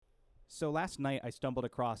So last night I stumbled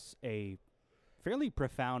across a fairly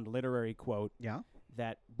profound literary quote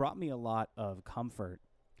that brought me a lot of comfort.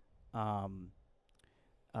 I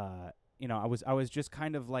was just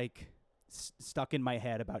kind of like stuck in my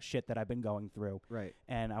head about shit that I've been going through. Right.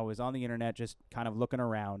 And I was on the internet just kind of looking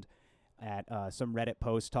around at some Reddit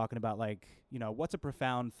posts talking about what's a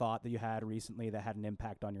profound thought that you had recently that had an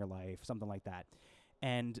impact on your life, something like that.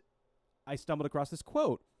 And I stumbled across this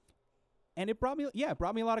quote. And it brought me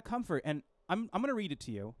a lot of comfort. And I'm going to read it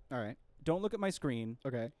to you. All right. Don't look at my screen.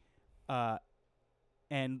 Okay.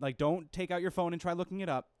 And don't take out your phone and try looking it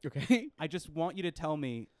up. Okay. I just want you to tell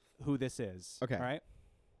me who this is. Okay. All right.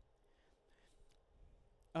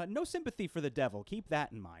 No sympathy for the devil. Keep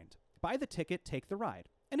that in mind. Buy the ticket, take the ride.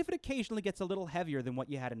 And if it occasionally gets a little heavier than what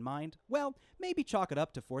you had in mind, well, maybe chalk it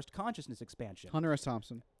up to forced consciousness expansion. Hunter S.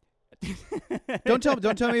 Thompson. Don't tell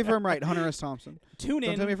me if I'm right. Hunter S. Thompson. Tune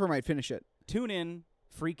in. Don't tell me if I'm right. Finish it. Tune in.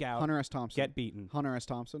 Freak out. Hunter S. Thompson. Get beaten. Hunter S.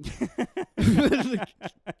 Thompson.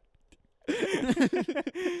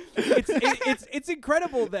 It's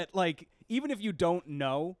incredible that even if you don't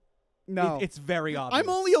know, it's very obvious. I'm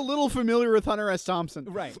only a little familiar with Hunter S. Thompson.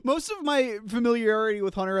 Right. Most of my familiarity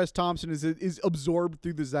with Hunter S. Thompson is absorbed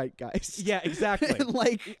through the zeitgeist. Yeah, exactly.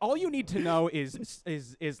 All you need to know is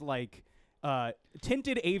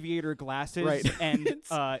tinted aviator glasses, right.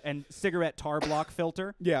 and cigarette tar block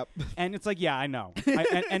filter. Yeah. And it's I know.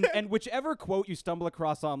 And whichever quote you stumble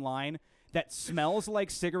across online that smells like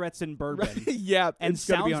cigarettes and bourbon, yeah, and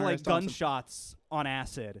sounds like gunshots on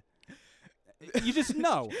acid, you just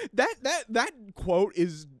know. That quote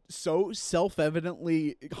is so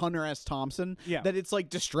self-evidently Hunter S. Thompson that it's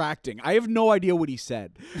distracting. I have no idea what he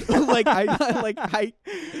said. Right.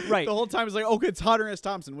 The whole time it's okay, it's Hunter S.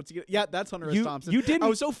 Thompson. What's he? Yeah, that's Hunter S. Thompson. You didn't. I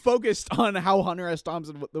was so focused on how Hunter S.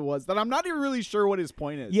 Thompson was that I'm not even really sure what his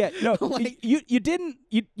point is. Yeah, no, you didn't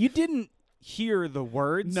hear the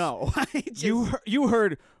words. No, you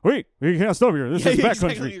heard. Wait, you can't stop here. This is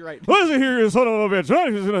backcountry. Right. Listen here, you son of a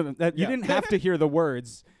bitch. You didn't have to hear the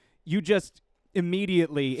words. You just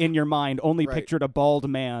immediately in your mind only pictured a bald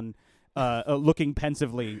man looking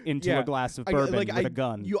pensively into a glass of bourbon with a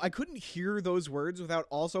gun. I couldn't hear those words without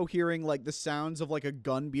also hearing the sounds of a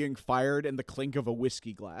gun being fired and the clink of a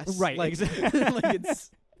whiskey glass. Right. Exactly. It's.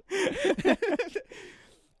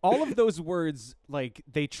 All of those words,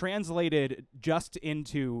 they translated just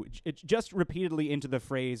repeatedly into the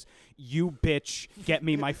phrase, "You bitch, get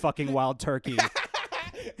me my fucking wild turkey."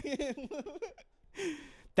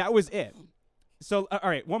 That was it. So, all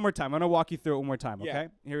right, one more time. I'm going to walk you through it one more time, okay? Yeah.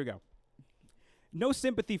 Here we go. No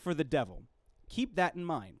sympathy for the devil. Keep that in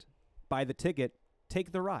mind. Buy the ticket.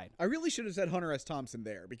 Take the ride. I really should have said Hunter S. Thompson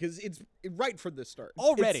there because it's right from the start.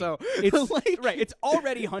 Already. It's right. It's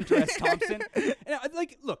already Hunter S. Thompson. And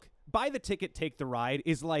look, buy the ticket, take the ride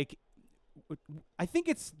is I think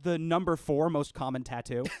it's the number 4 most common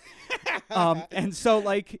tattoo. And so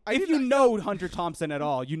if you know Hunter Thompson at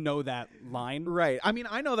all, you know that line. Right. I mean,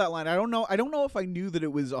 I know that line. I don't know if I knew that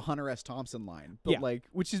it was a Hunter S. Thompson line, but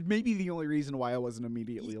which is maybe the only reason why I wasn't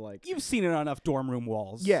immediately You've seen it on enough dorm room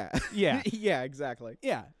walls. Yeah. Yeah. Yeah, exactly.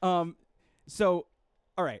 Yeah. So,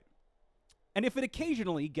 all right. And if it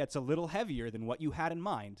occasionally gets a little heavier than what you had in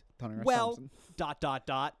mind, Hunter S. well,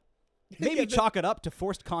 Thompson. Maybe chalk it up to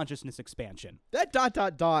forced consciousness expansion.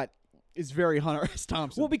 That ... is very Hunter S.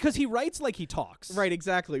 Thompson. Well, because he writes like he talks. Right,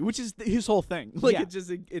 exactly. Which is his whole thing.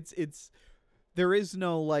 It's there is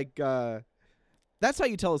no that's how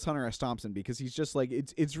you tell it's Hunter S. Thompson because he's just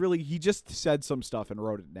it's really he just said some stuff and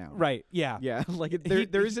wrote it down. Right. Yeah. Yeah.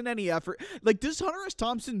 There isn't any effort. Does Hunter S.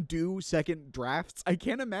 Thompson do second drafts? I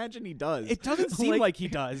can't imagine he does. It doesn't seem like he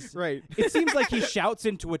does. Right. It seems like he shouts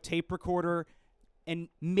into a tape recorder and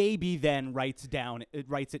maybe then writes it down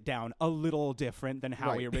a little different than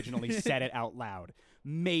how he originally said it out loud.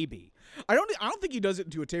 Maybe. I don't think he does it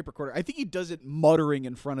into a tape recorder. I think he does it muttering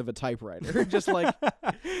in front of a typewriter, just like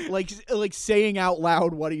saying out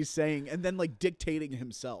loud what he's saying and then dictating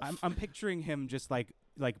himself. I'm picturing him just like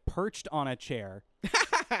perched on a chair,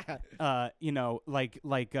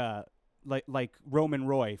 like Roman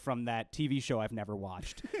Roy from that TV show I've never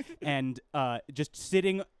watched, and just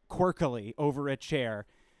sitting quirkily over a chair,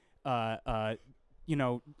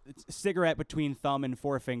 cigarette between thumb and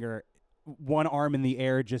forefinger, one arm in the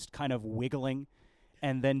air, just kind of wiggling,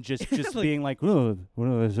 and then just being like, "Oh,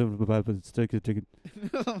 take the ticket.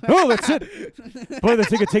 Oh, that's it. Buy the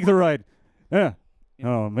ticket, take the ride. Yeah.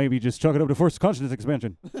 Oh, maybe just chalk it up to forced consciousness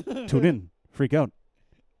expansion. Tune in, freak out,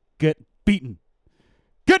 get beaten,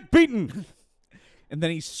 get beaten." And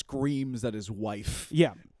then he screams at his wife.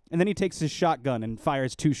 Yeah. And then he takes his shotgun and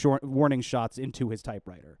fires 2 warning shots into his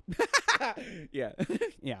typewriter. Yeah.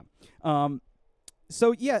 Yeah.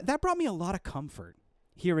 So yeah, that brought me a lot of comfort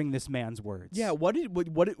hearing this man's words. Yeah. What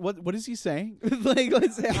is he saying? Like,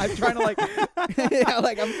 let's say I'm trying to like, yeah,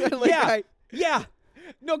 like I'm trying to like, yeah.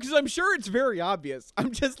 No, because I'm sure it's very obvious.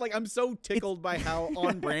 I'm just like, I'm so tickled by how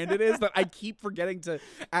on brand it is that I keep forgetting to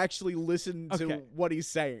actually listen to what he's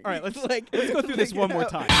saying. All right, let's go through this one more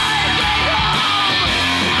time.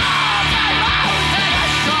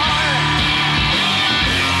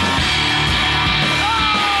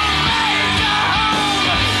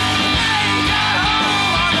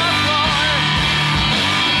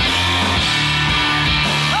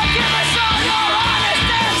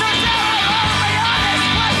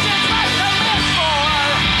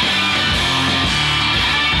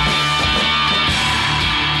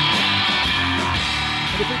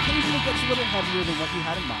 A little heavier than what you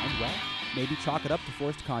had in mind, well, maybe chalk it up to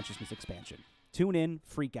forced consciousness expansion. Tune in,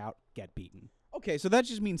 freak out, get beaten. Okay, so that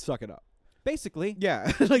just means suck it up. Basically.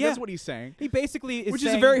 Yeah, that's what he's saying. He basically is Which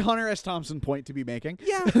saying, is a very Hunter S. Thompson point to be making.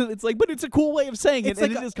 Yeah. It's like, but it's a cool way of saying it, like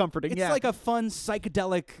and it is comforting. It's like a fun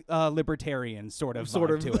psychedelic libertarian sort of to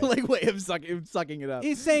it. Like way of sucking it up.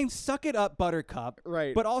 He's saying, suck it up, buttercup.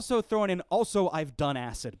 Right. But also throwing in, I've done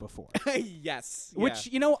acid before. Yes. Which,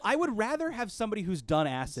 I would rather have somebody who's done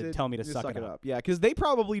acid tell me to suck it up. Yeah, because they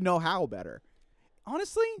probably know how better.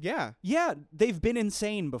 Honestly? Yeah. Yeah, they've been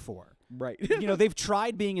insane before. Right. They've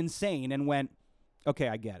tried being insane and went, okay,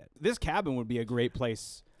 I get it. This cabin would be a great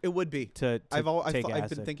place. It would be. I've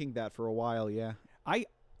been thinking that for a while, yeah.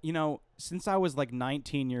 Since I was like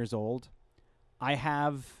 19 years old, I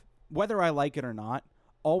have, whether I like it or not,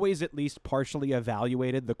 always at least partially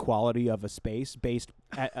evaluated the quality of a space based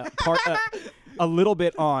a little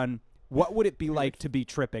bit on what would it be like to be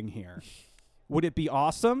tripping here. Would it be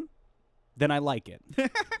awesome? Then I like it.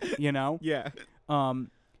 Yeah.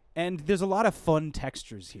 And there's a lot of fun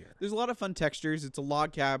textures here. There's a lot of fun textures. It's a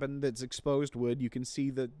log cabin that's exposed wood. You can see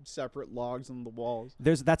the separate logs on the walls.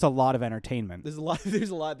 That's a lot of entertainment. There's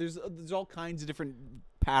all kinds of different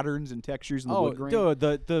patterns and textures in the wood grain.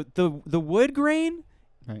 The wood grain.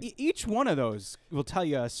 Right. Each one of those will tell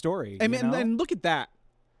you a story. And look at that.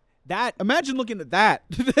 That imagine looking at that.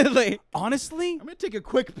 Honestly, I'm gonna take a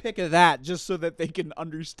quick pic of that just so that they can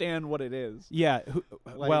understand what it is. Yeah.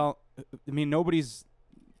 Nobody's.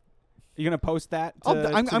 You're gonna post that?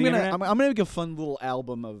 I'm gonna make a fun little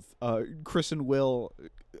album of Chris and Will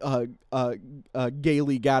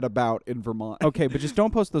gaily gadabout in Vermont. Okay, but just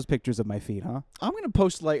don't post those pictures of my feet, huh? I'm gonna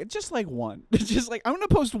post just one. I'm gonna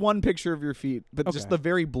post one picture of your feet, but just the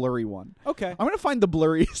very blurry one. Okay. I'm gonna find the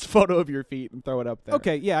blurriest photo of your feet and throw it up there.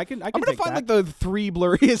 Okay, yeah, I'm gonna find like the 3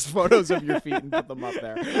 blurriest photos of your feet and put them up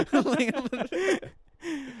there.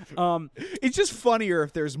 It's just funnier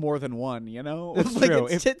if there's more than one, That's true.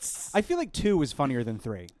 I feel like 2 is funnier than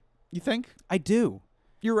 3. You think? I do.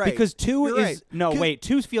 You're right. Because 2 is right. No, wait,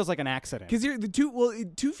 2 feels like an accident. Because the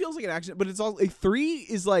 2 feels like an accident, but it's all like 3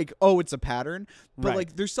 is like, oh, it's a pattern. But right.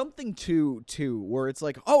 like there's something to 2 where it's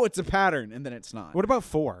like, oh, it's a pattern, and then it's not. What about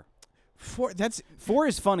 4? 4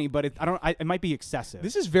 is funny, but it might be excessive.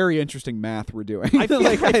 This is very interesting math we're doing. I feel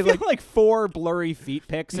like 4 blurry feet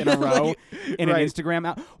pics in a row in an Instagram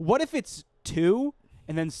out. What if it's 2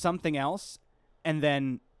 and then something else and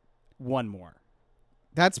then 1 more?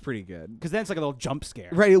 That's pretty good. Because then it's like a little jump scare.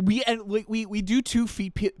 Right. We do 2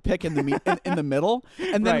 feet pick in the middle,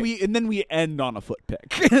 and then we end on a foot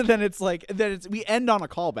pick. And then we end on a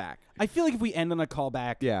callback. I feel like if we end on a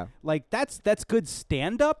callback, yeah, like that's good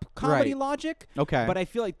stand-up comedy logic. Okay. But I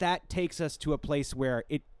feel like that takes us to a place where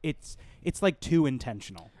it's like too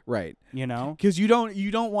intentional. Right. Because you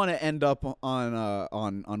don't want to end up on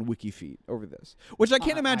WikiFeet over this, which I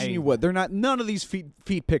can't imagine you would. They're not. None of these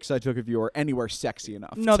feet pics I took of you are anywhere sexy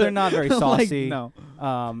enough. No, they're not very saucy. No.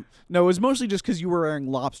 No, it was mostly just because you were wearing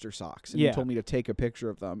lobster socks and you told me to take a picture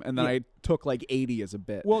of them, and then I took like 80 as a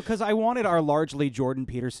bit. Well, because I wanted our largely Jordan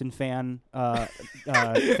Peterson fan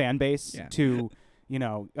base to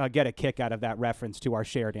get a kick out of that reference to our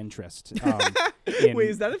shared interest. Wait,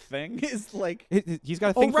 is that a thing? Is like he's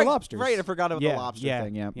got a thing for lobsters. Right, I forgot about the lobster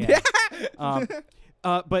thing.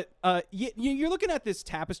 But you're looking at this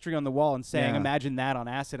tapestry on the wall and saying, "Imagine that on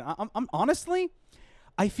acid." I'm honestly,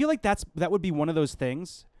 I feel like that would be one of those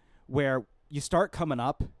things where you start coming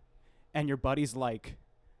up, and your buddy's like,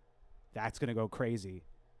 "That's gonna go crazy,"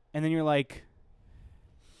 and then you're like,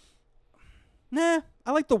 "Nah,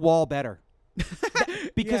 I like the wall better."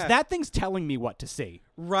 Because that thing's telling me what to see.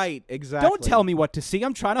 Right, exactly. Don't tell me what to see.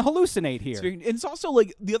 I'm trying to hallucinate here. And it's also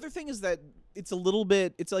like the other thing is that it's a little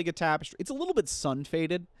bit, it's like a tapestry. It's a little bit sun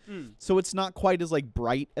faded, so it's not quite as like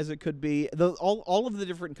bright as it could be. All of the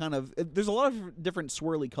different kind of, there's a lot of different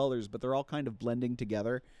swirly colors, but they're all kind of blending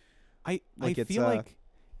together. I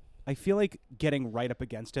feel like getting right up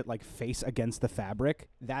against it, like face against the fabric,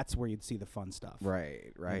 that's where you'd see the fun stuff.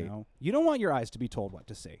 Right. You don't want your eyes to be told what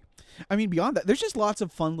to see. I mean, beyond that, there's just lots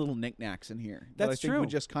of fun little knickknacks in here. That's true. Would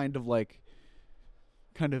just kind of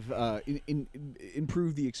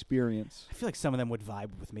improve the experience. I feel like some of them would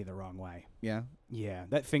vibe with me the wrong way. Yeah? Yeah.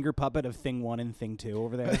 That finger puppet of Thing 1 and Thing 2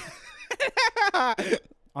 over there.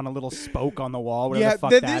 On a little spoke on the wall, whatever the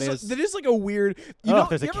fuck that is. That is like a weird...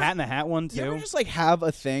 there's a Cat in the Hat one, too. You ever just like have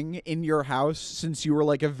a thing in your house since you were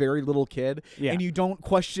like a very little kid, and you don't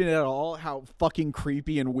question at all how fucking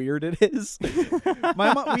creepy and weird it is?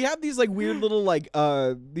 My mom, we have these like weird little like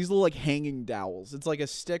hanging dowels. It's like a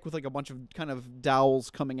stick with like a bunch of kind of dowels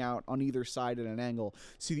coming out on either side at an angle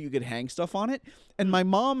so that you could hang stuff on it. And my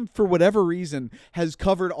mom, for whatever reason, has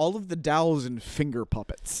covered all of the dowels in finger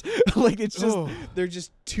puppets. Like it's just they're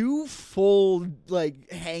just two full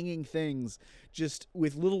like hanging things just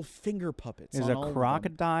with little finger puppets. There's a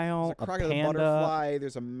crocodile, a panda, butterfly,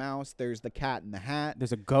 there's a mouse, there's the Cat in the Hat.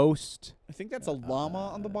 There's a ghost. I think that's a llama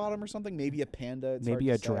on the bottom or something. Maybe a panda. It's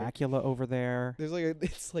maybe a Dracula over there. There's like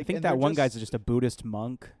it's like I think that one guy's just a Buddhist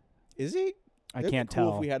monk. Is he? I can't cool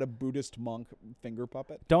tell. If we had a Buddhist monk finger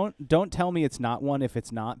puppet. Don't tell me it's not one if it's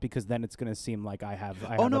not, because then it's gonna seem like I have.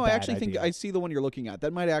 I actually think I see the one you're looking at.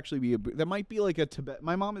 That might actually be that might be like a Tibet.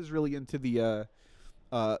 My mom is really into the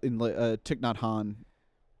Thich Nhat Hanh.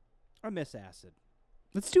 I miss acid.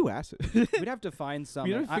 Let's do acid. We'd have to find some.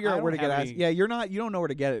 We have to figure out where to get acid. Yeah, you don't know where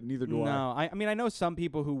to get it. Neither do I. No, I mean I know some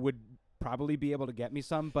people who would probably be able to get me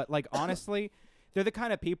some, but like honestly. They're the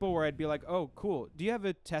kind of people where I'd be like, "Oh, cool. Do you have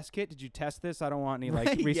a test kit? Did you test this? I don't want any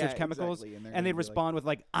like research chemicals." Exactly. And they'd respond with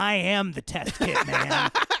like, "I am the test kit,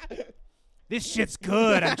 man. This shit's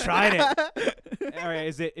good. I've tried it." All right,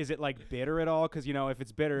 is it like bitter at all? Because if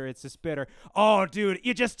it's bitter, it's just bitter. Oh, dude,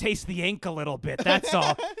 you just taste the ink a little bit. That's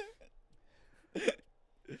all.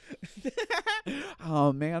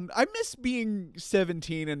 Oh man, I miss being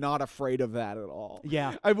 17 and not afraid of that at all.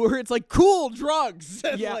 Yeah, where it's like cool drugs.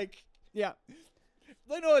 Yeah, yeah.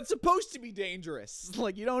 No, it's supposed to be dangerous.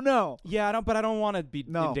 Like, you don't know. Yeah, I don't want to be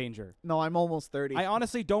in danger. No, I'm almost 30. I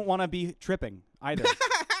honestly don't want to be tripping either.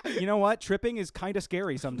 You know what? Tripping is kind of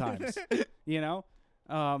scary sometimes. And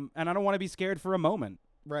I don't want to be scared for a moment.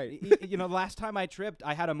 Right. Last time I tripped,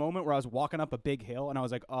 I had a moment where I was walking up a big hill, and I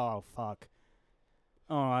was like, oh, fuck.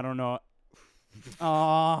 Oh, I don't know.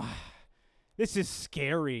 Oh, this is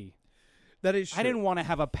scary. That is true. I didn't want to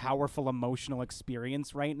have a powerful emotional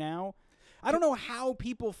experience right now. I don't know how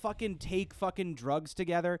people fucking take fucking drugs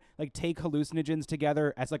together, like take hallucinogens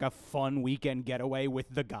together as like a fun weekend getaway with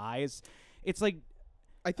the guys. It's like,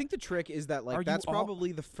 I think the trick is that like that's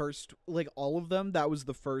probably the first, like all of them, that was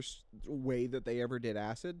the first way that they ever did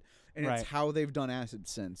acid, and it's how they've done acid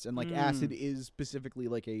since. And like acid is specifically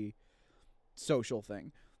like a social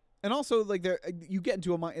thing. And also like you get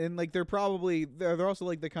into a mind, and like they're also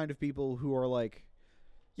like the kind of people who are like,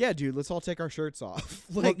 yeah, dude, let's all take our shirts off.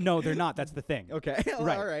 Like, well, no, they're not. That's the thing. Okay.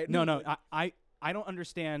 Right. All right. No. I don't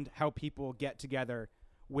understand how people get together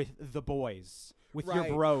with the boys, with your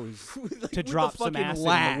bros, to drop some acid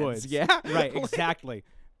in the woods. Yeah. Right, exactly.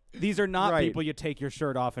 These are not people you take your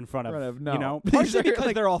shirt off in front of. No. Partially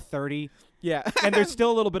because they're all 30. Yeah. And there's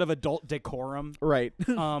still a little bit of adult decorum. Right.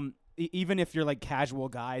 Even if you're like casual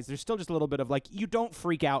guys, there's still just a little bit of like, you don't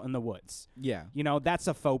freak out in the woods. Yeah. That's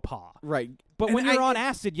a faux pas. Right. But when you're on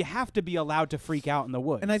acid, you have to be allowed to freak out in the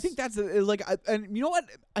woods. And I think that's and you know what?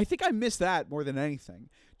 I think I miss that more than anything.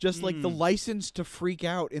 Just like the license to freak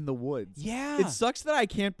out in the woods. Yeah. It sucks that I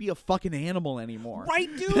can't be a fucking animal anymore. Right,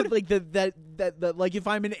 dude? Like that like if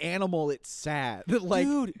I'm an animal, it's sad. Like,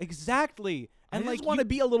 dude, exactly. And I just want to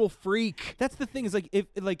be a little freak. That's the thing is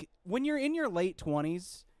like when you're in your late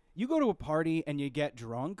 20s, you go to a party and you get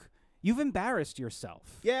drunk, you've embarrassed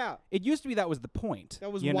yourself. Yeah. It used to be that was the point.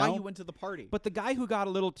 That was why you went to the party. But the guy who got a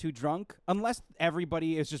little too drunk, unless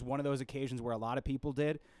everybody is just one of those occasions where a lot of people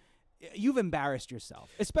did, you've embarrassed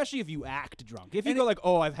yourself, especially if you act drunk. If you go like,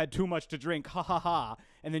 oh, I've had too much to drink, ha ha ha,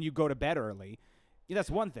 and then you go to bed early,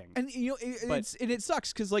 that's one thing. And it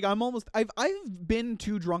sucks because like I've been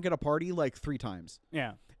too drunk at a party like 3 times.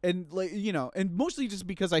 Yeah. And like and mostly just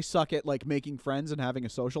because I suck at like making friends and having a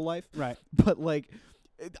social life. Right. But like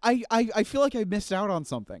I feel like I missed out on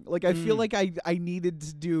something. Like I feel like I needed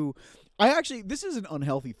to do this is an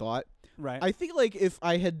unhealthy thought, Right. I think like if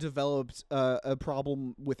I had developed a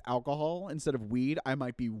problem with alcohol instead of weed, I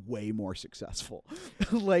might be way more successful.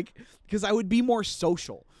 Like, because I would be more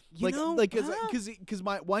social. Because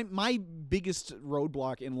my biggest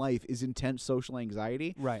roadblock in life is intense social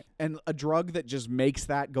anxiety. Right. And a drug that just makes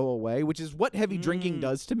that go away, which is what heavy drinking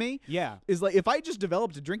does to me. Yeah. Is like if I just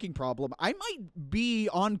developed a drinking problem, I might be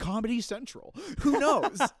on Comedy Central. Who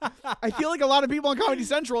knows? I feel like a lot of people on Comedy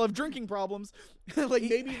Central have drinking problems. Like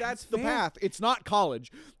maybe that's the path. It's not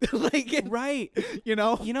college. Like right. You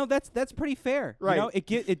know? That's pretty fair. Right. You know,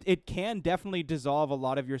 it can definitely dissolve a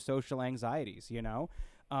lot of your social anxieties, you know?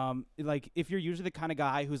 Like if you're usually the kind of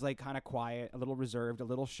guy who's like kind of quiet, a little reserved, a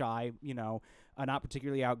little shy, you know, not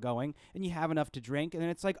particularly outgoing, and you have enough to drink, and then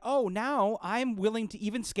it's like, oh, now I'm willing to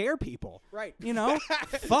even scare people. Right. You know?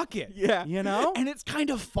 Fuck it. Yeah. You know? And it's kind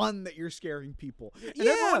of fun that you're scaring people. And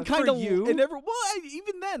yeah, everyone kind of you. And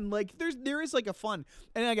even then, like there is like a fun.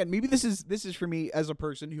 And again, maybe this is for me as a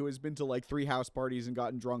person who has been to like 3 house parties and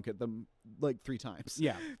gotten drunk at them like 3 times.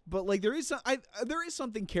 Yeah. But like there is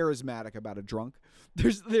something charismatic about a drunk.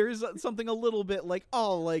 There is something a little bit like,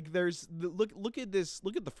 oh, like look at this,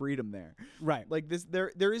 look at the freedom there. Right. Like this,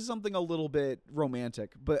 there is something a little bit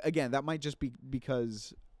romantic, but again, that might just be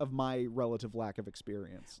because of my relative lack of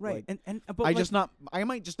experience. Right. Like, But I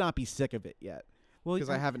might just not be sick of it yet. Well, because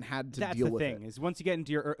I haven't had to deal with it. That's the thing is once you get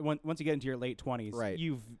into your late 20s, right.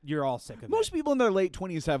 you're all sick of it. Most people in their late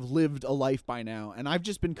 20s have lived a life by now, and I've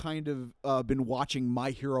just been kind of been watching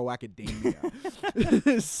My Hero Academia.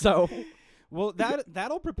 So, well,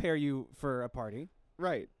 that'll prepare you for a party,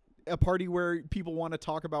 right? A party where people want to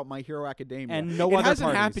talk about My Hero Academia, and no it other hasn't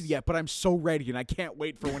parties. happened yet. But I'm so ready, and I can't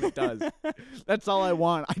wait for when it does. That's all I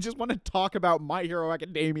want. I just want to talk about My Hero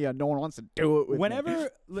Academia. No one wants to do it with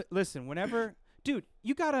me. Listen, whenever. Dude,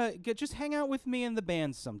 you gotta just hang out with me in the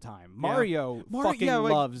band sometime. Mario fucking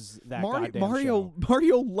loves that goddamn show.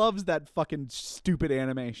 Mario loves that fucking stupid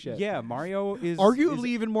anime shit. Yeah, Mario is arguably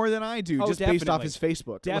even more than I do, just definitely. Based off his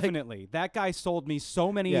Facebook. Definitely, that guy sold me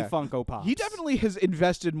so many Funko Pops. He definitely has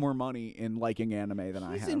invested more money in liking anime than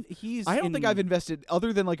I have. I don't think I've invested,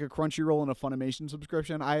 other than like a Crunchyroll and a Funimation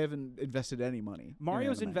subscription. I haven't invested any money.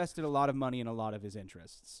 Mario's invested a lot of money in a lot of his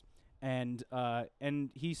interests. And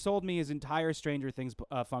he sold me his entire Stranger Things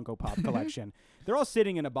Funko Pop collection. They're all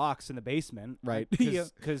sitting in a box in the basement, right?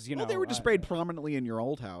 Because you know they were displayed prominently in your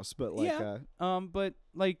old house, but like, but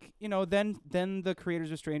like then the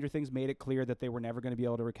creators of Stranger Things made it clear that they were never going to be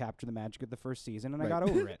able to recapture the magic of the first season, and I got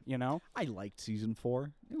over it. You know, I liked season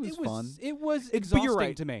 4. It was fun. It was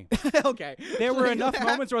exhausting to me. Okay, there were enough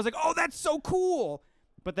moments where I was like, oh, that's so cool.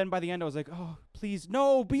 But then by the end, I was like, oh, please,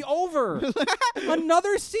 no, be over.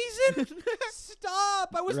 Another season?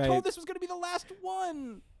 Stop. I was told this was going to be the last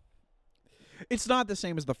one. It's not the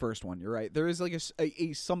same as the first one. You're right. There is like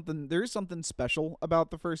there is something special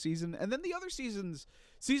about the first season. And then the other seasons,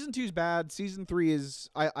 season 2 is bad. Season 3 is,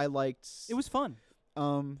 I liked. It was fun.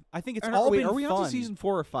 I think it's been fun. Are we on to season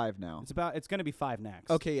 4 or 5 now? It's going to be 5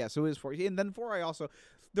 next. Okay, yeah, so it is 4. And then 4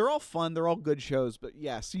 they're all fun, they're all good shows, but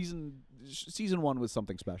yeah, season 1 was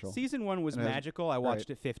something special. Season 1 was magical. I watched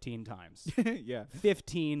it 15 times. Yeah.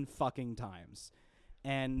 15 fucking times.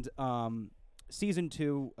 And season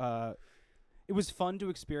 2 it was fun to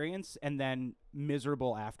experience and then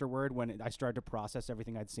miserable afterward when I started to process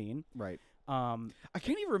everything I'd seen. Right. I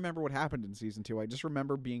can't even remember what happened in season 2. I just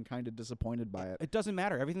remember being kind of disappointed by it. It doesn't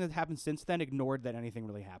matter. Everything that happened since then ignored that anything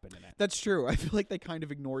really happened in it. That's true. I feel like they kind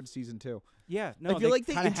of ignored season 2. Yeah, no, I feel like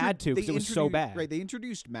they kind of had to because it was so bad. Right, they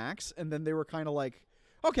introduced Max, and then they were kind of like,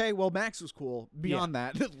 okay, well, Max was cool. Beyond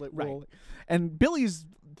that, right. And Billy's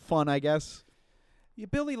fun, I guess. Yeah,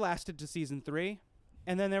 Billy lasted to season 3.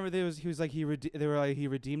 And then he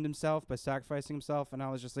redeemed himself by sacrificing himself, and I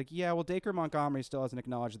was just like, yeah, well, Dacre Montgomery still hasn't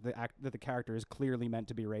acknowledged that the character is clearly meant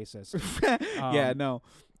to be racist. Yeah, no.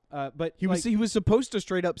 But he was supposed to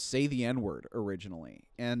straight up say the N-word originally,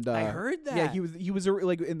 and I heard that. Yeah, he was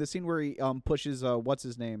like in the scene where he pushes what's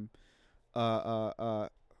his name,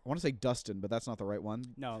 I want to say Dustin, but that's not the right one.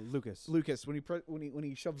 No, Lucas. Lucas, when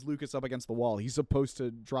he shoves Lucas up against the wall, he's supposed to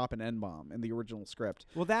drop an N-bomb in the original script.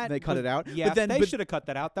 Well, they cut it out. Yeah, but they should have cut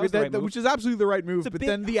that out. That was the right move. Which is absolutely the right move. It's a but bit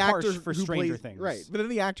then the actor for who Stranger plays, Things, right? But then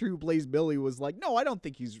the actor who plays Billy was like, "No, I don't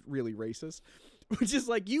think he's really racist," which is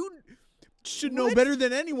like you should know better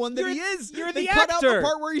than anyone that he is. You're they the cut actor. out the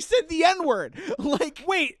part where he said the N-word. Like,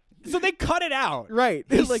 wait. So they cut it out. Right.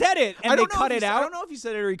 He said it, and they cut it out? I don't know if he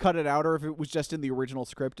said it or he cut it out, or if it was just in the original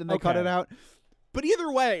script and they cut it out. But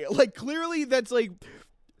either way, like, clearly that's like,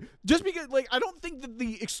 just because, like, I don't think that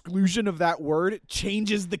the exclusion of that word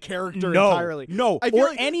changes the character entirely. No, or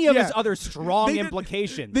like, any of his other strong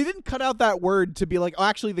implications. They didn't cut out that word to be like, oh,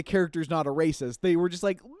 actually, the character's not a racist. They were just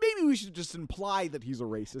like, maybe we should just imply that he's a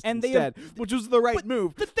racist instead, which was the right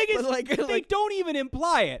move. The thing is, they don't even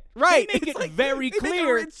imply it. Right. They make it very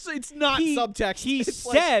clear. It's not subtext. He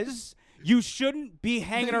says you shouldn't be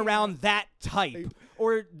hanging around that type.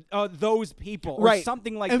 Or those people, or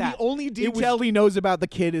something like that. And the only detail he knows about the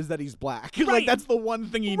kid is that he's black. Right. Like, that's the one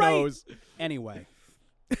thing he knows. Anyway.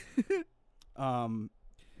 Welcome,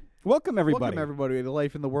 everybody. Welcome, everybody, to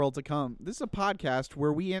Life in the World to Come. This is a podcast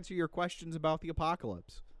where we answer your questions about the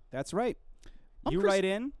apocalypse. That's right. You write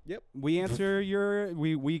in. Yep. We answer your.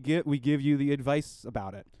 We give you the advice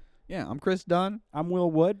about it. Yeah, I'm Chris Dunn. I'm Will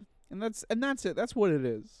Wood. And that's it. That's what it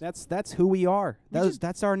is. That's who we are.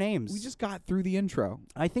 That's our names. We just got through the intro.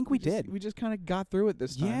 I think we did. We just kind of got through it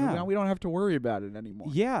this time. Yeah. Now we don't have to worry about it anymore.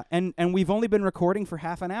 Yeah, and we've only been recording for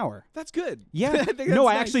half an hour. That's good. Yeah.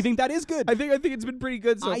 I actually think that is good. I think it's been pretty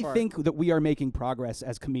good so far. I think that we are making progress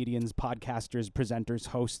as comedians, podcasters, presenters,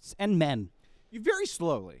 hosts, and men. Very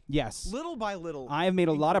slowly. Yes. Little by little. I have made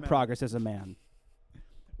a lot of progress as a man.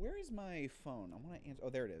 Where is my phone? I want to answer. Oh,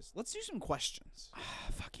 there it is. Let's do some questions.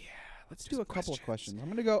 Fuck yeah. Let's do a couple of questions. I'm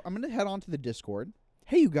gonna head on to the Discord.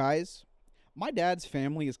 Hey, you guys. My dad's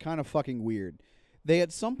family is kind of fucking weird. They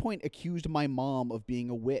at some point accused my mom of being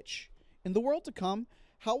a witch. In the world to come,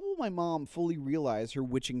 how will my mom fully realize her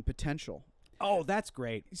witching potential? Oh, that's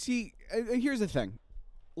great. See, here's the thing.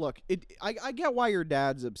 Look, I get why your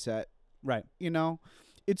dad's upset. Right. You know,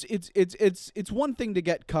 it's one thing to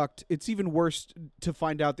get cucked. It's even worse to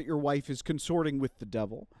find out that your wife is consorting with the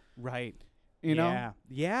devil. Right. You know?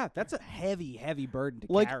 Yeah, that's a heavy burden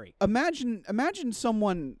to carry. Imagine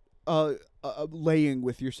someone laying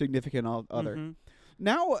with your significant other. Mm-hmm.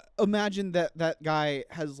 Now imagine that guy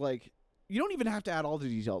has, like, you don't even have to add all the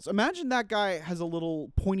details. Imagine that guy has a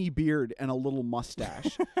little pointy beard and a little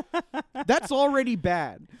mustache. That's already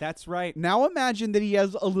bad. That's right. Now imagine that he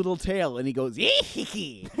has a little tail and he goes,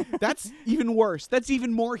 that's even worse. That's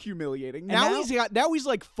even more humiliating. Now he's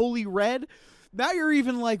like fully red. Now you're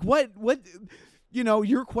even like, what, you know,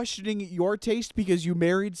 you're questioning your taste because you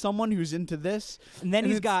married someone who's into this. And then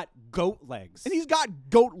he's got goat legs. And he's got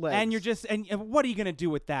goat legs. And you're just, and what are you going to do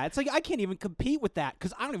with that? It's like, I can't even compete with that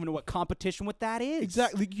because I don't even know what competition with that is.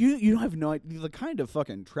 Exactly. You don't have no idea the kind of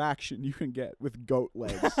fucking traction you can get with goat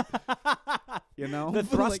legs. You know? The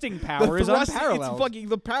thrusting power is unparalleled. It's fucking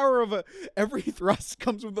the power of every thrust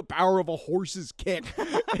comes with the power of a horse's kick.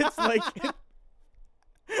 It's like...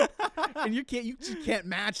 and you just can't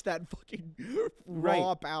match that fucking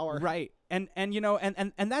raw power. Right. And you know,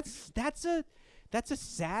 and that's a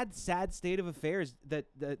sad state of affairs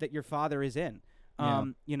that your father is in.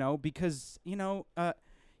 You know, because, you know,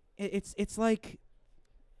 it's like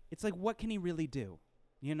what can he really do?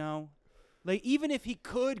 You know? Like, even if he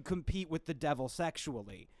could compete with the devil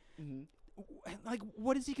sexually, mm-hmm. Like,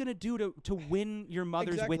 what is he gonna do to win your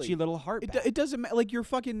mother's witchy little heart back? It doesn't matter. Like, your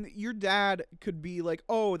dad could be like,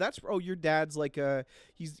 your dad's like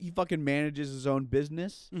he fucking manages his own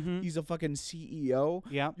business. Mm-hmm. He's a fucking CEO.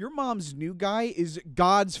 Yeah. Your mom's new guy is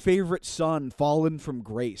God's favorite son, fallen from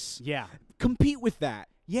grace. Yeah. Compete with that.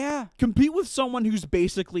 Yeah. Compete with someone who's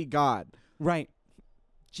basically God. Right.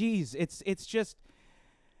 Jeez, it's just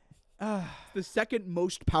the second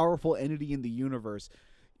most powerful entity in the universe.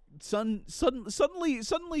 Suddenly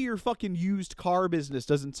your fucking used car business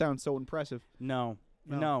doesn't sound so impressive. No.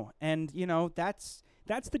 And, you know, that's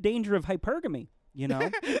the danger of hypergamy, you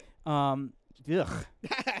know? Ugh.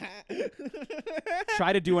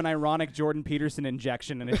 Try to do an ironic Jordan Peterson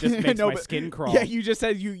injection and it just makes my skin crawl. Yeah, you just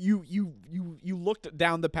said you looked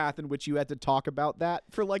down the path in which you had to talk about that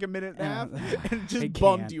for like a minute and a half and it just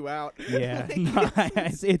bummed you out. Yeah.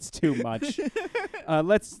 It's too much.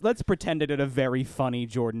 Let's pretend it at a very funny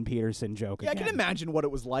Jordan Peterson joke again. I can imagine what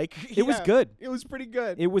it was like. It was good. It was pretty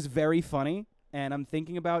good. It was very funny, and I'm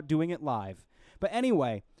thinking about doing it live. But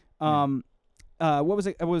anyway, what was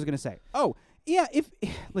I going to say? Oh, yeah,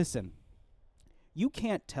 listen, you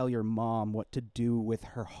can't tell your mom what to do with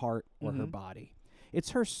her heart or her body.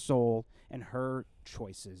 It's her soul and her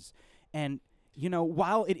choices. And, you know,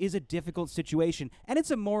 while it is a difficult situation and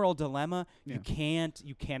it's a moral dilemma, you can't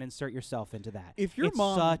insert yourself into that. It's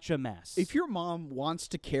such a mess. If your mom wants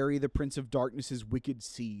to carry the Prince of Darkness's wicked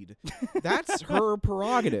seed, that's her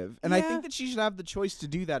prerogative. And I think that she should have the choice to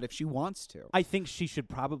do that if she wants to. I think she should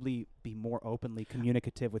probably be more openly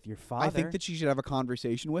communicative with your father. I think that she should have a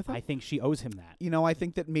conversation with him. I think she owes him that. You know, I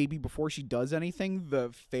think that maybe before she does anything, the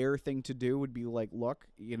fair thing to do would be like, look,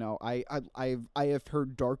 you know, I have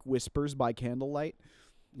heard Dark Whispers by Candlelight.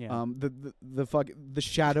 Yeah. The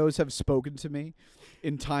shadows have spoken to me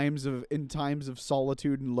in times of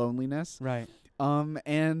solitude and loneliness. Right.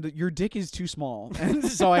 And your dick is too small, and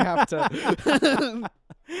so I have to.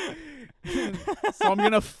 So I'm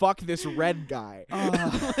gonna fuck this red guy.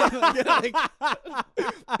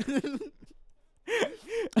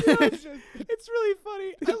 It's really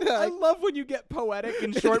funny. I love when you get poetic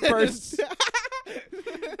in short bursts.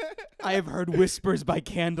 I have heard whispers by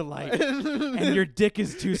candlelight, and your dick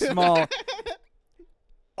is too small.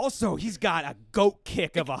 Also, he's got a goat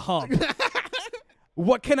kick of a hump.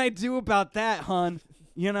 What can I do about that, hun?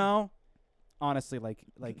 You know, honestly, like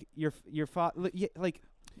your like.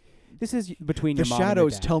 This is between your mom and your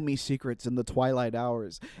shadows dad. tell me secrets in the twilight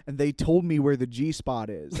hours, and they told me where the G spot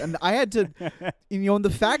is. And I had to, and the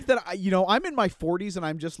fact that I'm in my 40s and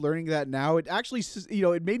I'm just learning that now. It actually,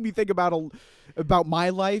 it made me think about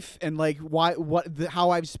my life and like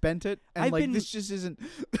how I've spent it. And this just isn't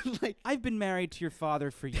like I've been married to your father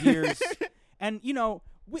for years, and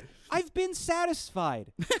I've been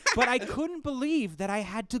satisfied, but I couldn't believe that I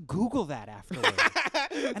had to Google that afterward.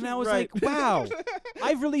 And I was like, wow,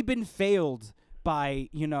 I've really been failed by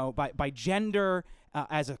gender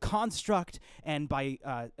as a construct and by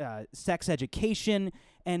sex education.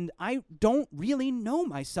 And I don't really know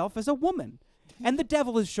myself as a woman. And the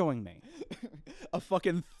devil is showing me. A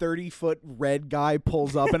fucking 30-foot red guy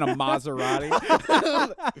pulls up in a Maserati.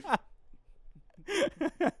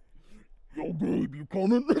 Yo, babe, you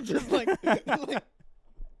coming? Just like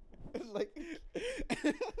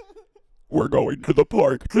we're going to the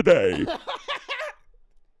park today.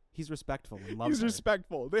 He's respectful and loves He's her.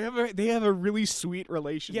 respectful. They have a really sweet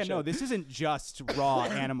relationship. Yeah, no, this isn't just raw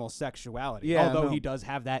animal sexuality. Yeah, although no. he does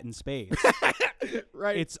have that in spades.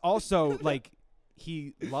 Right. It's also like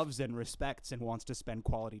he loves and respects and wants to spend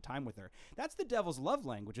quality time with her. That's the devil's love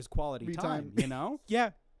language, is quality time. You know?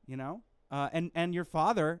 Yeah. You know? And your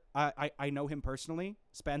father, I know him personally,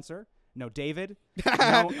 Spencer. No, David.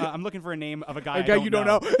 No, I'm looking for a name of a guy. A guy you don't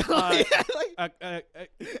know.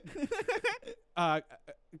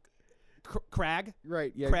 Craig.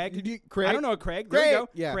 Right. Yeah. Craig. Craig. I don't know a Craig. There you go.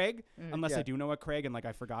 Yeah. Craig. Unless yeah. I do know a Craig, and like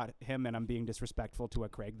I forgot him, and I'm being disrespectful to a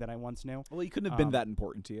Craig that I once knew. Well, he couldn't have been that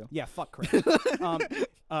important to you. Yeah. Fuck Craig.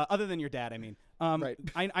 Other than your dad, I mean. Right.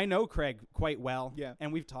 I know Craig quite well. Yeah.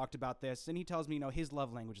 And we've talked about this, and he tells me, his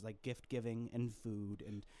love language is like gift giving and food,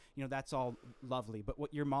 and that's all lovely. But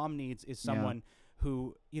what your mom needs is someone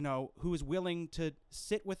who is willing to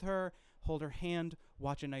sit with her, hold her hand,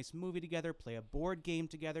 watch a nice movie together, play a board game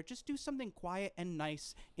together, just do something quiet and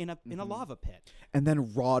nice in a lava pit. And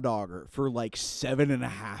then raw dog her for like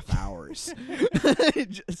 7.5 hours.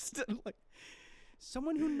 Just like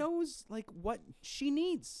someone who knows like what she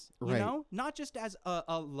needs, not just as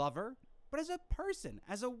a lover, but as a person,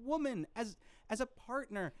 as a woman, as a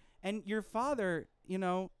partner. And your father,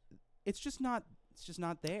 it's just not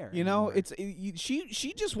there. Anymore.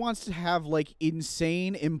 She just wants to have like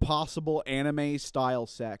insane, impossible anime style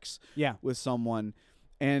sex. Yeah. With someone.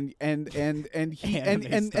 And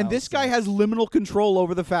this guy has liminal control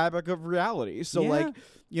over the fabric of reality. So and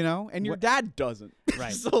your dad doesn't.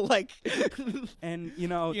 Right. So like and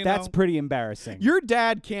that's pretty embarrassing. Your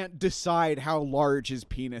dad can't decide how large his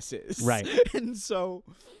penis is. Right. And so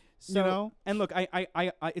and look, I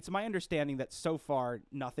it's my understanding that so far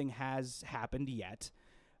nothing has happened yet.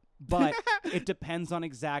 But it depends on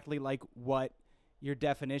exactly like what your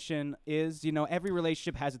definition is. Every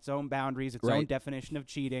relationship has its own boundaries, its own definition of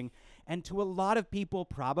cheating. And to a lot of people,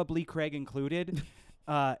 probably Craig included,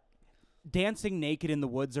 dancing naked in the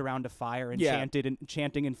woods around a fire and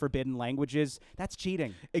chanting in forbidden languages, that's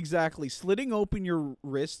cheating. Exactly. Slitting open your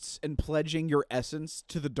wrists and pledging your essence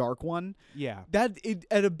to the Dark One. Yeah. That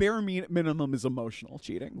at a bare minimum is emotional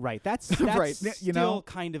cheating. Right. That's right. Still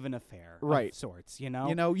kind of an affair of sorts,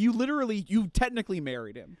 You technically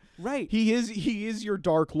married him. Right. He is your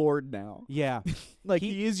Dark Lord now. Yeah. Like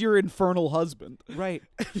he is your infernal husband. Right.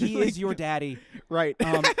 He is your daddy. Right.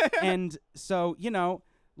 And so,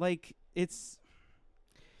 like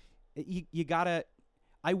you gotta,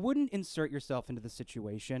 I wouldn't insert yourself into the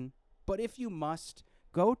situation, but if you must,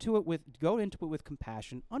 go into it with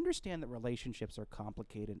compassion. Understand that relationships are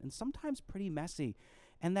complicated and sometimes pretty messy,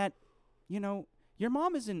 and that your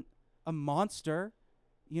mom isn't a monster.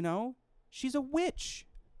 She's a witch.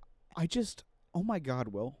 Oh my God,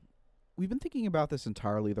 Will. We've been thinking about this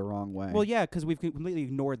entirely the wrong way. Well, yeah, because we've completely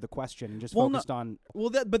ignored the question and just focused on.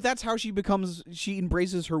 Well, but that's how she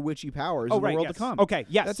embraces her witchy powers in the world to come. Okay,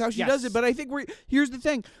 yes. That's how she does it. But I think here's the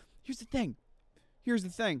thing.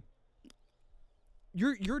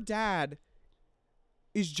 Your dad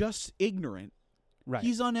is just ignorant. Right.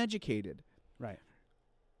 He's uneducated. Right.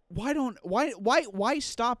 why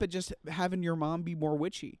stop at just having your mom be more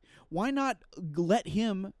witchy? Why not let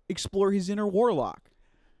him explore his inner warlock?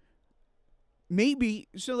 Maybe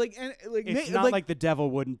so. It's not like the devil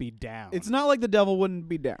wouldn't be down. It's not like the devil wouldn't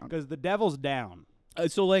be down because the devil's down.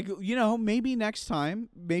 So maybe next time,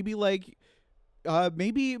 maybe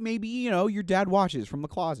your dad watches from the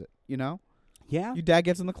closet. Yeah. Your dad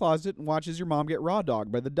gets in the closet and watches your mom get raw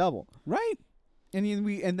dogged by the devil. Right. And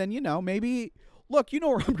then maybe look, you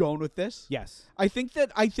know where I'm going with this. Yes. I think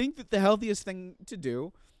that the healthiest thing to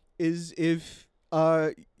do is if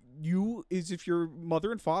your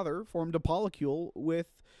mother and father formed a polycule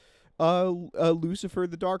with Lucifer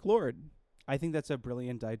the Dark Lord. I think that's a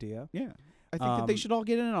brilliant idea. Yeah. I think that they should all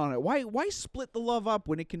get in on it. Why split the love up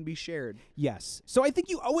when it can be shared? Yes. So I think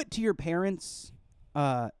you owe it to your parents,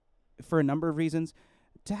 for a number of reasons,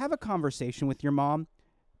 to have a conversation with your mom.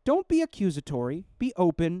 Don't be accusatory. Be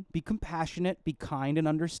open. Be compassionate. Be kind and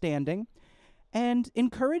understanding. And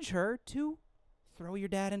encourage her to throw your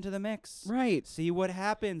dad into the mix. Right. See what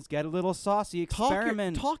happens. Get a little saucy.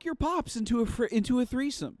 Experiment. Talk your pops into a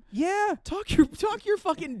threesome. Yeah. Talk your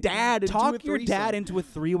fucking dad into a threesome. Talk your dad into a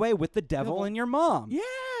three-way with the devil and your mom.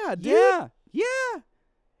 Yeah, dude. Yeah.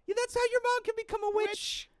 That's how your mom can become a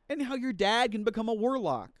witch. And how your dad can become a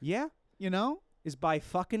warlock. Yeah. Is by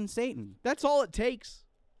fucking Satan. That's all it takes.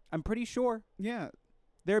 I'm pretty sure. Yeah.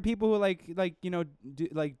 There are people who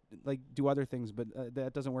do other things, but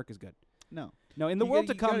that doesn't work as good. No, in the world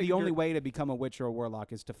to come, the only way to become a witch or a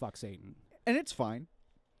warlock is to fuck Satan. And it's fine.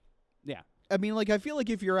 Yeah. I mean, I feel like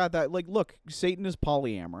if you're at that, look, Satan is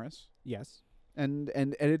polyamorous. Yes. And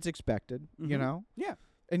it's expected, Yeah.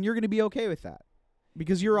 And you're going to be okay with that.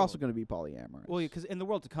 Because you're also going to be polyamorous. Well, because in the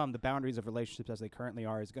world to come, the boundaries of relationships as they currently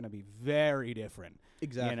are is going to be very different.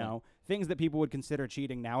 Exactly. Things that people would consider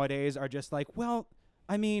cheating nowadays are just like, well,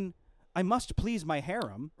 I mean, I must please my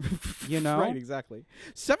harem, Right, exactly.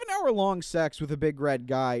 7-hour-long sex with a big red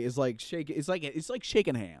guy is like it's like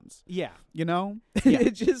shaking hands. Yeah. Yeah.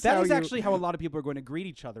 It's just that is actually how a lot of people are going to greet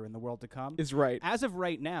each other in the world to come. Is right. As of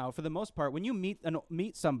right now, for the most part, when you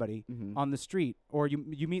meet somebody on the street or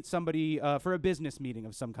you meet somebody for a business meeting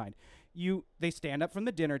of some kind, they stand up from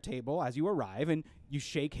the dinner table as you arrive and you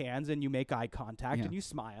shake hands and you make eye contact and you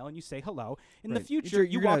smile and you say hello. In the future,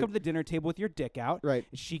 you walk up to the dinner table with your dick out. Right.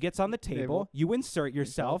 She gets on the table. You insert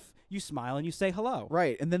yourself. You smile and you say hello.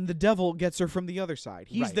 Right. And then the devil gets her from the other side.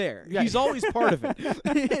 He's there. Right. He's always part of it.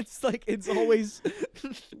 It's always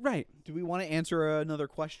right. Do we want to answer another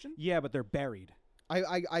question? Yeah, but they're buried.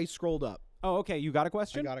 I scrolled up. Oh, okay. You got a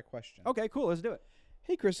question? I got a question. Okay, cool. Let's do it.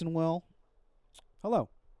 Hey, Chris and Will. Hello.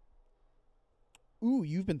 Ooh,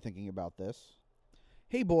 you've been thinking about this.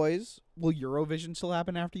 Hey, boys. Will Eurovision still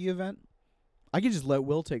happen after the event? I could just let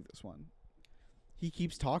Will take this one. He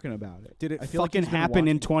keeps talking about it. Did it fucking happen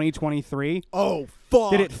in 2023? Oh,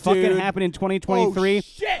 fuck, Did it fucking happen in 2023? Oh,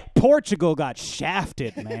 shit. Portugal got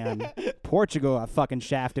shafted, man. Portugal got fucking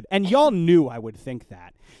shafted. And y'all knew I would think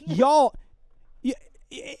that. Y'all,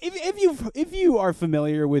 if you are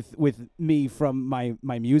familiar with me from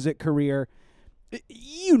my music career,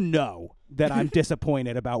 you know that I'm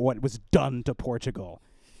disappointed about what was done to Portugal.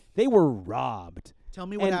 They were robbed. Tell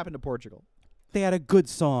me what happened to Portugal. They had a good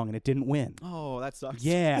song and it didn't win. Oh, that sucks.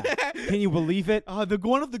 Yeah. Can you believe it?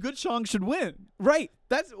 One of the good songs should win. Right.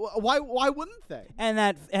 That's why wouldn't they? And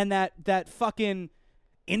that fucking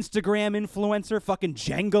Instagram influencer, fucking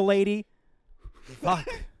Jenga lady. Fuck.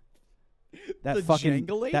 That fucking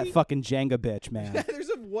Jenga bitch, man.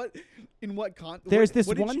 There's this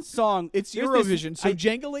one song. It's Eurovision, so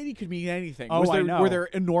Jenga lady could mean anything. Oh, I know. Were there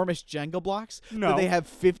enormous Jenga blocks? No. Did they have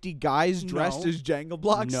 50 guys dressed as Jenga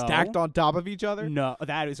blocks stacked on top of each other? No,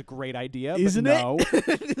 that is a great idea. Isn't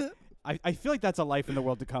it? I feel like that's a life in the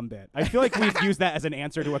world to come bit. I feel like we've used that as an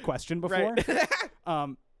answer to a question before. Right.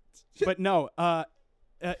 But no,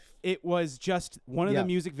 it was just one of the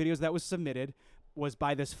music videos that was submitted was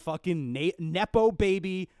by this fucking Nepo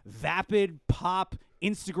baby, vapid pop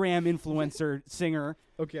Instagram influencer singer.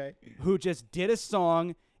 Okay. Who just did a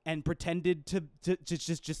song and pretended to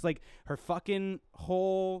just like her fucking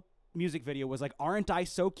whole music video was like, aren't I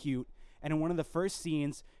so cute? And in one of the first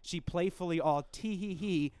scenes, she playfully all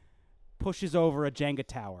tee-hee-hee pushes over a Jenga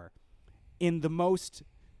tower in the most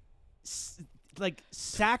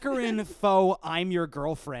saccharine faux I'm your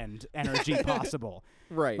girlfriend energy possible.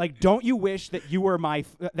 Right. Like, don't you wish that you were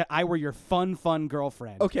that I were your fun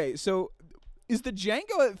girlfriend? Okay, so is the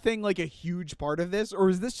Jenga thing like a huge part of this, or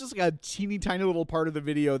is this just like a teeny tiny little part of the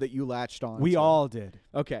video that you latched on? We all did.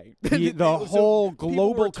 Okay. The whole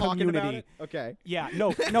global community. About community. it? Okay. Yeah.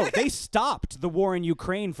 No. They stopped the war in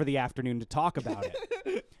Ukraine for the afternoon to talk about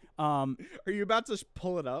it. Are you about to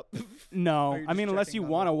pull it up? No, I mean, unless you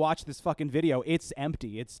want to watch this fucking video, it's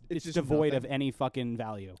empty. It's devoid of any fucking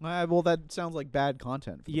value. Well, that sounds like bad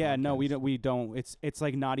content. For the podcast. No, we don't. It's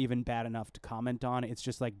like not even bad enough to comment on. It's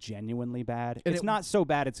just like genuinely bad. And it's not so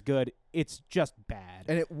bad it's good. It's just bad.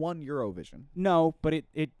 And it won Eurovision. No, but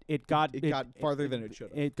it got farther than it should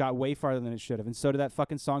have. It got way farther than it should have. And so did that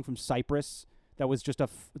fucking song from Cyprus. That was just a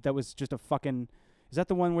fucking. Is that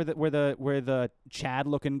the one where the Chad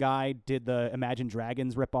looking guy did the Imagine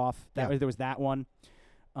Dragons ripoff? There was that one.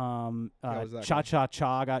 Cha Cha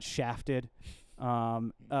Cha got shafted.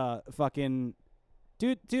 Fucking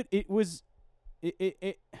dude, it was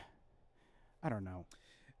it. I don't know.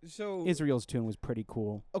 So Israel's tune was pretty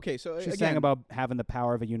cool. Okay, so she sang about having the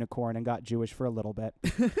power of a unicorn and got Jewish for a little bit.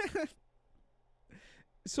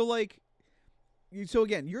 So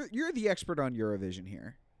again, you're the expert on Eurovision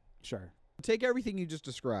here. Sure. Take everything you just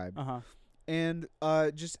described, and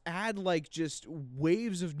just add just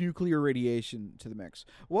waves of nuclear radiation to the mix.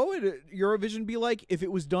 What would Eurovision be like if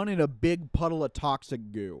it was done in a big puddle of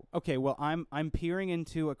toxic goo? Okay, well, I'm peering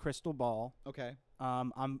into a crystal ball. Okay.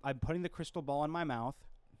 I'm putting the crystal ball in my mouth.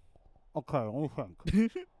 Okay, let me think.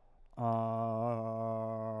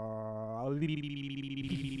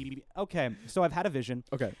 Okay, so I've had a vision.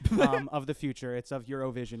 Okay. Of the future. It's of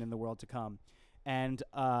Eurovision in the world to come, and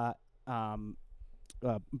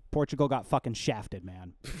Portugal got fucking shafted,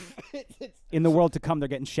 man. In the world to come, they're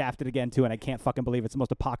getting shafted again too, and I can't fucking believe it's the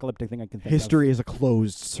most apocalyptic thing I can think History of. is a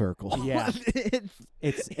closed circle. Yeah,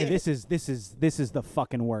 this is the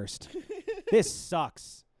fucking worst. This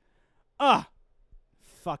sucks.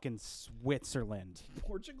 Fucking Switzerland.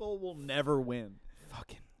 Portugal will never win.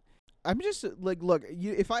 Fucking. I'm just look.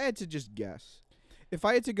 If I had to just guess. If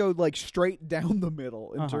I had to go straight down the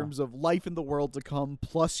middle in terms of life in the world to come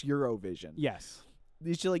plus Eurovision. Yes.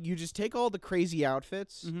 You just take all the crazy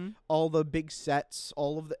outfits, all the big sets,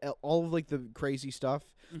 all of the crazy stuff,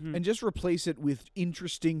 and just replace it with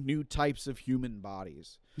interesting new types of human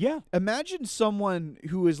bodies. Yeah. Imagine someone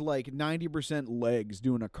who is 90% legs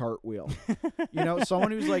doing a cartwheel.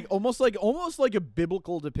 Someone who's almost like a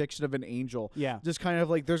biblical depiction of an angel. Yeah. Just kind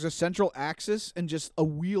of there's a central axis and just a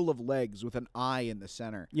wheel of legs with an eye in the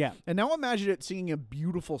center. Yeah. And now imagine it singing a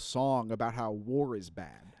beautiful song about how war is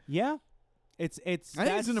bad. Yeah. I think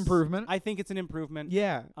it's an improvement. I think it's an improvement.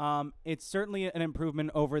 Yeah. It's certainly an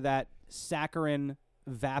improvement over that saccharine,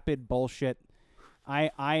 vapid bullshit. You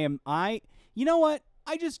know what?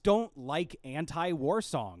 I just don't like anti-war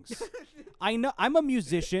songs. I know I'm a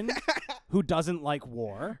musician who doesn't like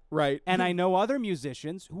war. Right. And I know other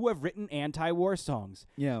musicians who have written anti-war songs.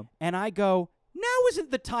 Yeah. And I go, now isn't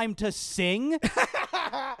the time to sing.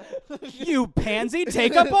 You pansy,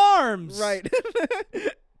 take up arms. Right.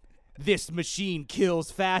 This machine kills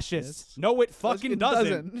fascists. Yes. No, it fucking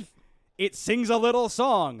doesn't. It sings a little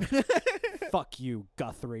song. Fuck you,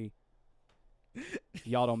 Guthrie.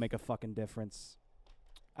 Y'all don't make a fucking difference.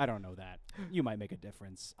 I don't know that. You might make a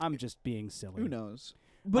difference. I'm just being silly. Who knows?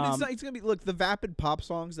 But it's going to be, look, the vapid pop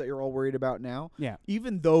songs that you're all worried about now, yeah,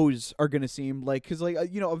 even those are going to seem because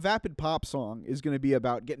a vapid pop song is going to be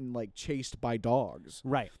about getting chased by dogs.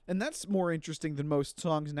 Right. And that's more interesting than most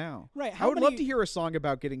songs now. Right. I would love to hear a song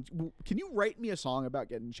about can you write me a song about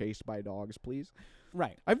getting chased by dogs, please?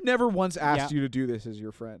 Right. I've never once asked you to do this as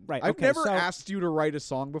your friend. Right. I've never asked you to write a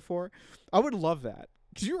song before. I would love that.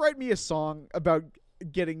 Could you write me a song about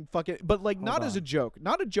getting fucking not as a joke,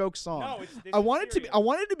 not a joke song. No, I want it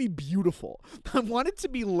to be beautiful. I want it to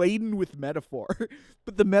be laden with metaphor.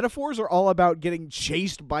 But the metaphors are all about getting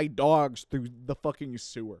chased by dogs through the fucking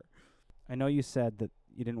sewer. I know you said that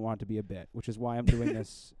you didn't want it to be a bit, which is why I'm doing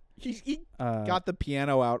this. He got the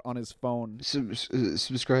piano out on his phone.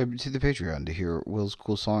 Subscribe to the Patreon to hear Will's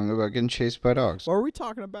cool song about getting chased by dogs. What are we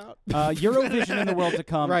talking about? Eurovision in the world to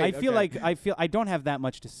come. Right, I feel I don't have that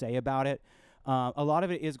much to say about it. A lot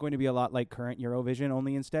of it is going to be a lot like current Eurovision,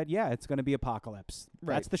 only instead, it's going to be apocalypse.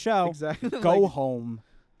 Right. That's the show. Exactly. Go home.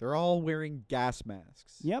 They're all wearing gas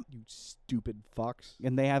masks. Yep. You stupid fucks.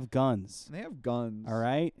 And they have guns. All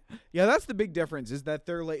right? Yeah, that's the big difference is that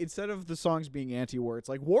they're instead of the songs being anti-war, it's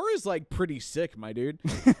war is pretty sick, my dude.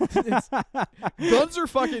 Guns are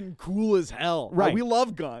fucking cool as hell. Right. We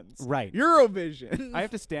love guns. Right. Eurovision. I have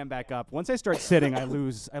to stand back up. Once I start sitting, I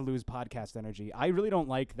lose podcast energy. I really don't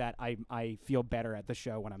like that I feel better at the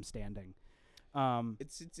show when I'm standing.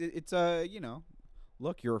 It's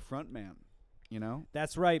look, you're a front man.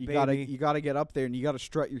 That's right, baby. You gotta get up there and you gotta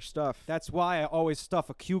strut your stuff. That's why I always stuff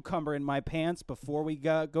a cucumber in my pants before we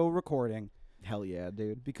go recording. Hell yeah,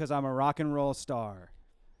 dude. Because I'm a rock and roll star.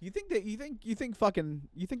 You think they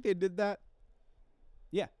did that?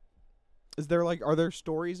 Yeah. Is there are there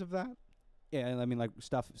stories of that? Yeah, I mean, like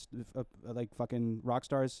like fucking rock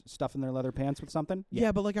stars stuffing their leather pants with something.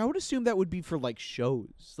 Yeah, but I would assume that would be for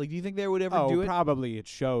shows. Do you think they would ever do it? Probably it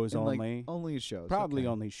shows And, only. Only at shows. Probably okay.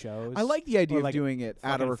 only shows. I like the idea Or, of doing it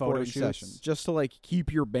at a fucking photo recording shoots. session, just to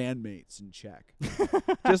keep your bandmates in check,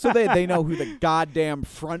 just so they know who the goddamn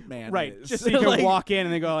front man Right, is. just so you can walk in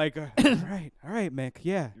and they go all right, Mick,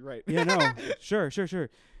 yeah, Right. yeah, no, sure.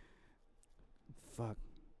 Fuck,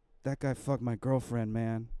 that guy fucked my girlfriend,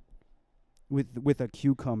 man, with a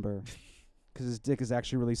cucumber, because his dick is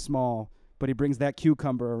actually really small, but he brings that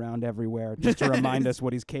cucumber around everywhere just to remind us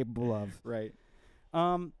what he's capable of. Right.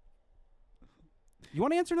 You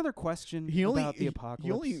want to answer another question about the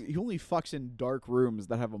apocalypse? He only fucks in dark rooms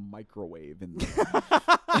that have a microwave in them.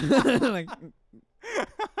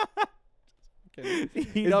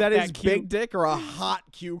 Is that his big dick or a hot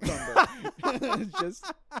cucumber?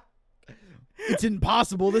 It's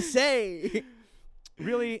impossible to say.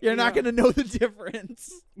 Really? You're not going to know the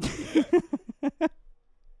difference.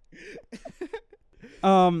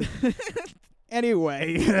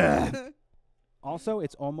 Anyway. Also,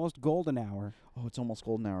 it's almost golden hour. Oh, it's almost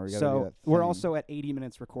golden hour. So we're also at 80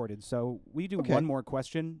 minutes recorded. So we do one more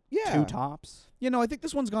question. Yeah. 2 tops. I think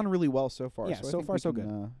this one's gone really well so far. Yeah, so far so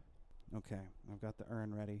good. Okay, I've got the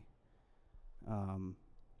urn ready. I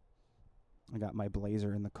got my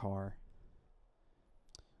blazer in the car.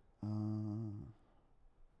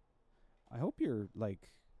 I hope you're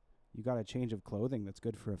you got a change of clothing that's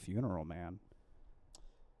good for a funeral, man.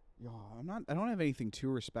 Yeah, I don't have anything too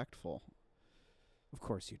respectful. Of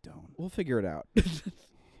course you don't. We'll figure it out.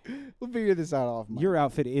 We'll figure this out off. Your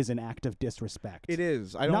outfit is an act of disrespect. It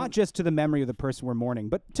is. Not just to the memory of the person we're mourning,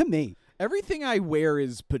 but to me. Everything I wear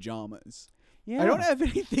is pajamas. Yeah. I don't have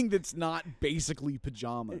anything that's not basically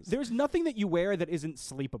pajamas. There's nothing that you wear that isn't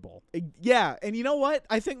sleepable. Yeah, and you know what?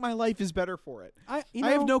 I think my life is better for it. I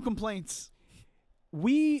have no complaints.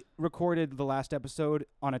 We recorded the last episode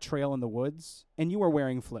on a trail in the woods, and you were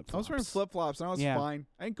wearing flip-flops. I was wearing flip-flops, and I was fine.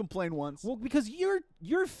 I didn't complain once. Well, because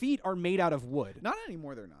your feet are made out of wood. Not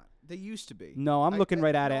anymore, they're not. They used to be. No, I'm looking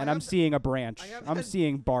right at it, and I'm seeing a branch. I'm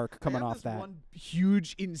seeing bark coming off that. One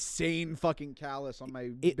huge, insane fucking callus on my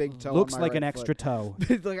big toe. It looks like an right extra toe.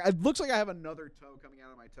 It looks like I have another toe coming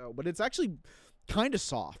out of my toe, but it's actually kind of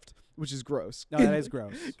soft, which is gross. No, that is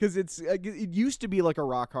gross. Because it used to be like a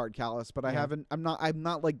rock hard callus, but I haven't. I'm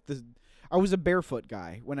not like the. I was a barefoot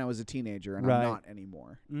guy when I was a teenager, and I'm not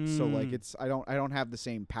anymore. So I don't have the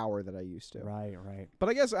same power that I used to. Right. But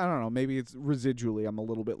I guess I don't know. Maybe it's residually I'm a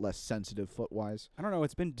little bit less sensitive foot wise. I don't know.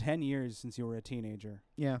 It's been 10 years since you were a teenager.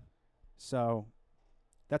 Yeah. So,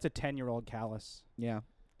 that's a 10-year-old callus. Yeah.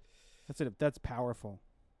 That's powerful.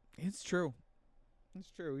 It's true.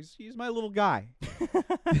 It's true. He's my little guy.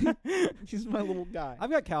 He's my little guy. I've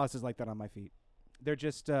got calluses like that on my feet. They're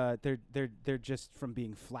just they're just from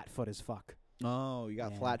being flat-foot as fuck. Oh, you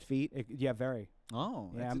got flat feet? Yeah, very.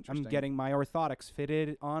 Oh, yeah. I'm getting my orthotics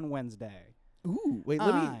fitted on Wednesday. Ooh, wait,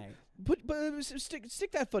 let me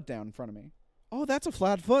stick that foot down in front of me. Oh, that's a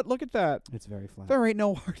flat foot. Look at that. It's very flat. There ain't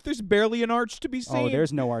no arch. There's barely an arch to be seen. Oh,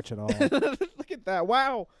 there's no arch at all. Look at that.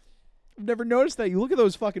 Wow. I've never noticed that. You look at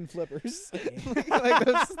those fucking flippers. Like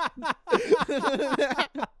those.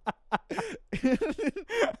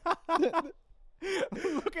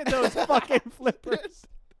 Look at those fucking flippers.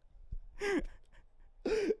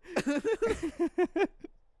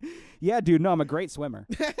 Yeah, dude. No, I'm a great swimmer.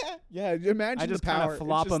 Yeah, imagine I just the power. kind of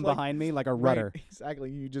flop them behind me like a rudder. Right, exactly.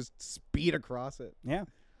 You just speed across it. Yeah.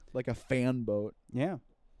 Like a fan boat. Yeah.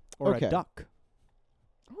 Or a duck.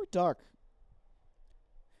 Or a duck.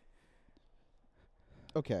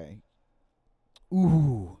 Okay.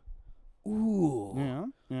 Ooh.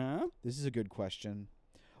 Yeah. This is a good question.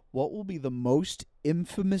 What will be the most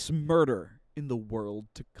infamous murder in the world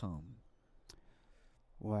to come?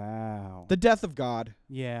 Wow. The death of God.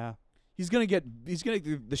 Yeah. He's gonna get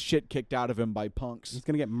the shit kicked out of him by punks. He's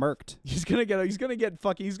gonna get murked. He's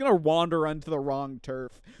gonna wander onto the wrong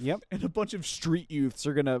turf. Yep. And a bunch of street youths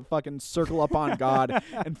are gonna fucking circle up on God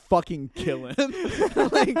and fucking kill him.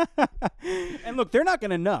 And look, they're not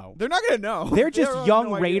gonna know. They're not gonna know. They're just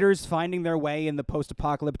young raiders finding their way in the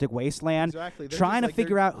post-apocalyptic wasteland, trying to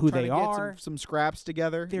figure out who they are. Some scraps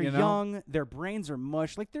together. They're young. Their brains are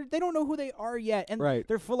mush. Like they don't know who they are yet, and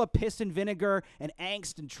they're full of piss and vinegar and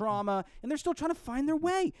angst and trauma. And they're still trying to find their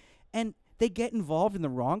way. And they get involved in the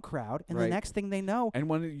wrong crowd. And the next thing they know. And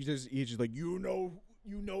when he's just like, you know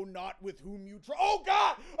you know not with whom you try. Oh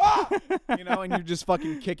God! Ah! You know, and you're just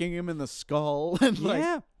fucking kicking him in the skull. And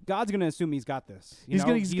yeah, God's gonna assume he's got this. He's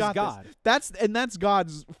got God. This. That's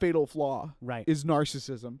God's fatal flaw. Right. Is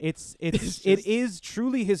narcissism. It is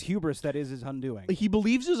truly his hubris that is his undoing. He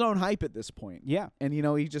believes his own hype at this point. Yeah. And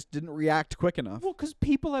he just didn't react quick enough. Well, because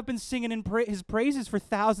people have been singing in his praises for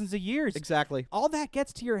thousands of years. Exactly. All that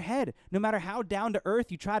gets to your head. No matter how down to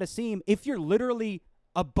earth you try to seem, if you're literally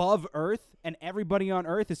above earth and everybody on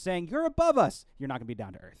earth is saying you're above us, you're not gonna be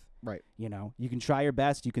down to earth. Right. You know, you can try your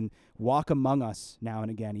best, you can walk among us now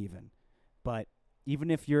and again even, but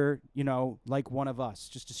even if you're, you know, like one of us,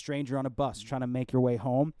 just a stranger on a bus trying to make your way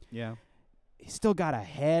home, yeah, he's still got a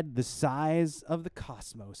head the size of the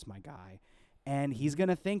cosmos, my guy, and he's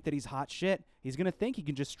gonna think that he's hot shit. He's gonna think he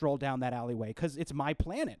can just stroll down that alleyway because it's my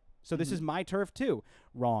planet. So this is my turf too.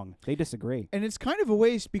 Wrong. They disagree. And it's kind of a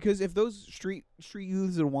waste because if those street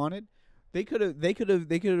youths had wanted, they could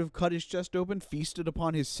have cut his chest open, feasted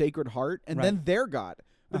upon his sacred heart, and then they're God.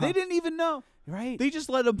 But they didn't even know. Right. They just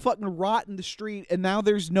let him fucking rot in the street, and now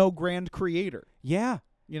there's no grand creator. Yeah.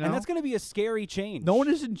 You know? And that's going to be a scary change. No one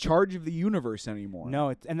is in charge of the universe anymore.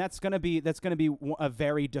 No, and that's going to be a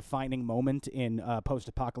very defining moment in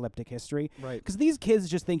post-apocalyptic history. Right. Because these kids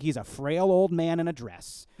just think he's a frail old man in a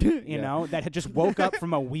dress, you know, that had just woke up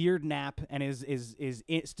from a weird nap and is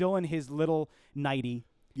still in his little nightie.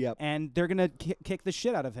 Yep. And they're going to kick the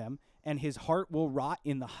shit out of him, and his heart will rot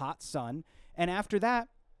in the hot sun. And after that,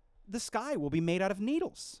 the sky will be made out of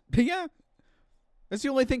needles. Yeah. That's the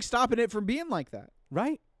only thing stopping it from being like that.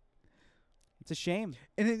 Right. It's a shame.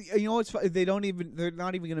 And you know what's they're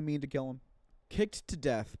not even going to mean to kill him. Kicked to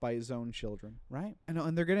death by his own children. Right.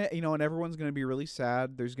 And they're going to, and everyone's going to be really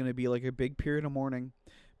sad. There's going to be like a big period of mourning.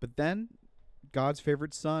 But then God's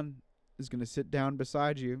favorite son is going to sit down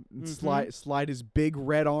beside you and slide his big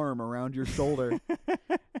red arm around your shoulder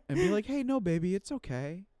and be like, "Hey, no, baby, it's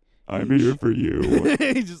okay. I'm here for you."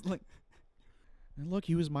 He's just like, and look,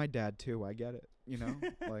 he was my dad too. I get it, you know.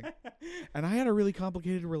 Like, and I had a really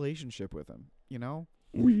complicated relationship with him. You know,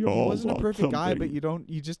 he wasn't a perfect guy, but something.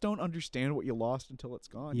 you just don't understand what you lost until it's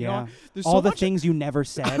gone. Yeah. You know, there's all so the much things you never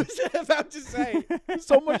said. I was about to say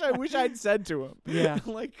so much I wish I'd said to him. Yeah.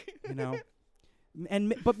 Like, you know,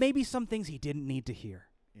 but maybe some things he didn't need to hear.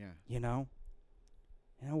 yeah. You know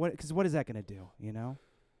what? Because what is that going to do? You know.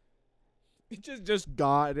 It's just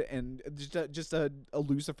God and just a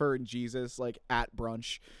Lucifer and Jesus like at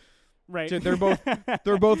brunch. Right. So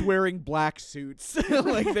they're both wearing black suits.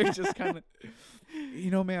 Like they're just kind of,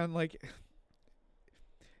 you know, man. Like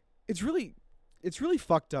it's really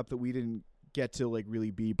fucked up that we didn't get to like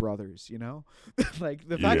really be brothers. You know, like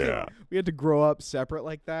the fact that we had to grow up separate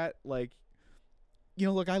like that. Like, you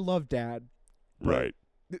know, look, I love Dad. Right.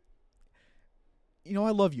 You know,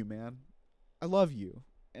 I love you, man. I love you.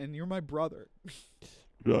 And you're my brother.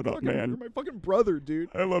 Shut up, man. You're my fucking brother, dude.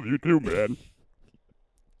 I love you too, man.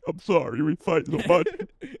 I'm sorry we fight so much.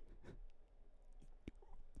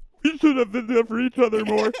 We should have been there for each other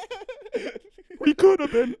more. We could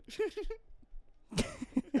have been.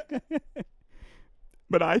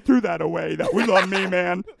 But I threw that away. That was on me,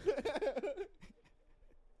 man.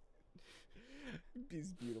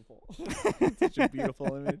 He's beautiful. Such a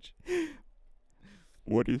beautiful image.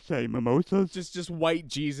 What do you say, mimosas? Just white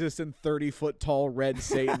Jesus and 30-foot tall red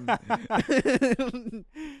Satan.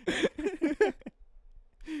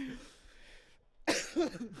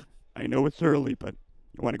 I know it's early, but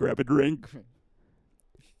you want to grab a drink?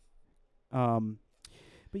 But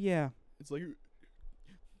yeah, It's like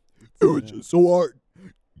it was just so hard.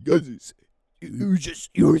 Guys, you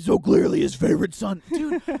were so clearly his favorite son.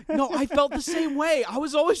 Dude, no, I felt the same way. I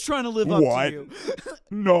was always trying to live up What? to you.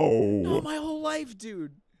 No. No, my whole life,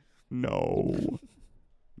 dude. No.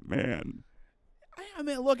 Man. I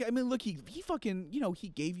mean, look. He fucking, you know, he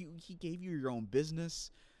gave you your own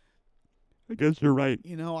business. I guess you're right.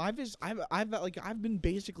 You know, I've been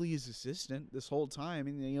basically his assistant this whole time,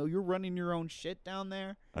 and you know, you're running your own shit down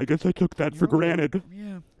there. I guess I took that for granted.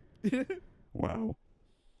 Yeah. Wow.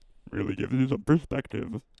 Really gives you some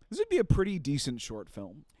perspective. This would be a pretty decent short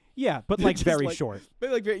film. yeah, but like Just very like- short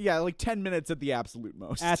But like 10 minutes at the absolute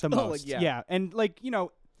most. at the most. Like, yeah. Yeah, and like you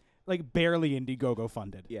know, like barely Indiegogo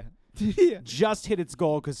funded. Yeah. Yeah. Just hit its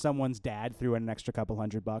goal because someone's dad threw in an extra couple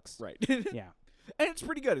 $100. Right. Yeah, And it's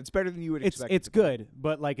pretty good. It's better than you would it's expect. it's good,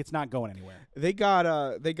 but like it's not going anywhere. They got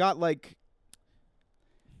like,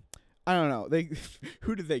 I don't know.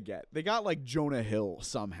 Who did they get? They got like Jonah Hill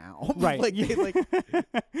somehow. Right. like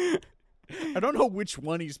I don't know which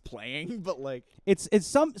one he's playing, but like it's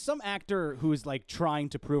some actor who's like trying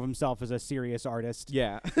to prove himself as a serious artist.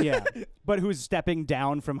 yeah. But who's stepping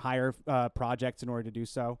down from higher projects in order to do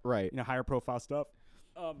so. Right. Higher profile stuff.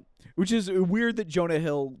 Which is weird that Jonah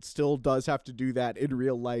Hill still does have to do that in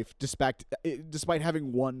real life, despite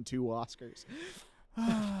having won 2 Oscars.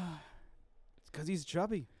 It's because he's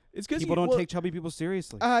chubby. It's because people don't take chubby people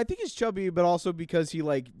seriously. I think he's chubby, but also because he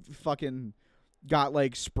like fucking got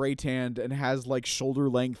like spray tanned and has like shoulder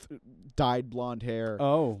length dyed blonde hair.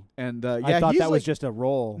 Oh, and I thought that was just a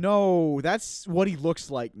role. No, that's what he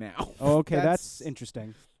looks like now. Oh, okay, that's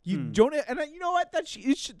interesting. Jonah, and you know what? That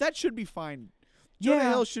should be fine. Jonah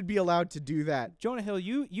Hill should be allowed to do that. Jonah Hill,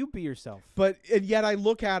 you be yourself. And yet I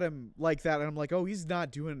look at him like that, and I'm like, oh, he's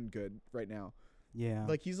not doing good right now. Yeah.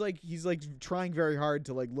 Like he's trying very hard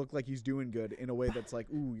to like look like he's doing good in a way that's like,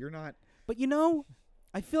 ooh, you're not. But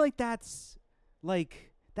I feel like that's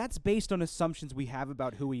based on assumptions we have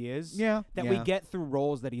about who he is. Yeah. That we get through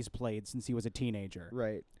roles that he's played since he was a teenager.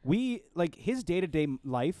 Right. We like his day-to-day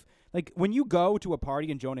life. Like when you go to a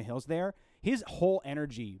party and Jonah Hill's there, his whole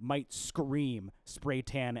energy might scream spray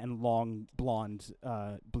tan and long blonde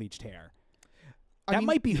bleached hair. That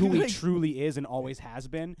might be who he truly is and always has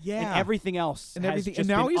been. Yeah. And everything else and has just and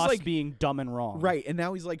now been us being dumb and wrong. Right. And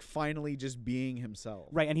now he's like finally just being himself.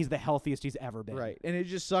 Right. And he's the healthiest he's ever been. Right. And it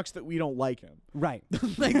just sucks that we don't like him. Right.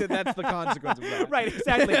 Like that's the consequence of that. Right.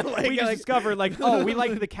 Exactly. We just discovered like, oh, we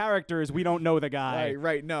like the characters. We don't know the guy.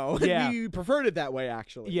 Right. No. Yeah. We preferred it that way,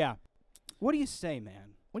 actually. Yeah. What do you say,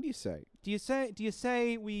 man? What do you say? Do you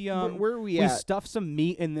say we where are we at? We stuff some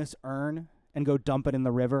meat in this urn and go dump it in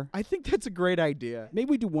the river? I think that's a great idea.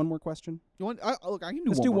 Maybe we do one more question. Look, I can do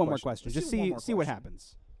Let's one do more one more question. question. Just see what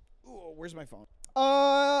happens. Ooh, where's my phone?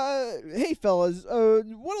 Hey fellas,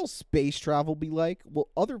 what'll space travel be like? Will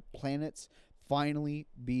other planets finally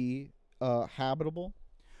be habitable?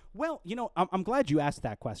 Well, I'm glad you asked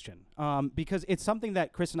that question because it's something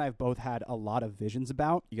that Chris and I have both had a lot of visions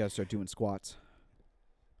about. You gotta start doing squats.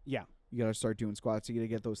 Yeah. You gotta start doing squats. You gotta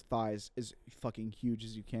get those thighs as fucking huge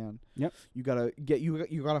as you can. Yep. You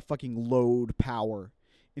gotta fucking load power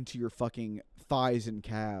into your fucking thighs and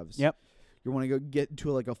calves. Yep. You want to go get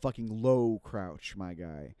into like a fucking low crouch, my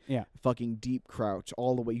guy. Yeah. Fucking deep crouch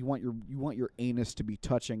all the way. You want your anus to be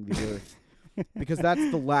touching the earth. Because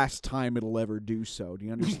that's the last time it'll ever do so. Do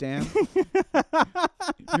you understand?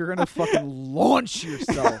 You're gonna fucking launch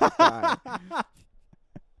yourself, guy.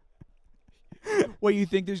 What, you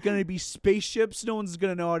think there's gonna be spaceships? No one's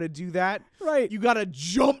gonna know how to do that. Right. You gotta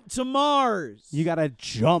jump to Mars. You gotta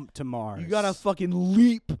jump to Mars. You gotta fucking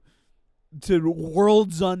leap to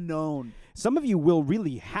worlds unknown. Some of you will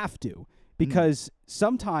really have to, because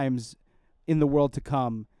sometimes in the world to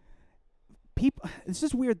come, it's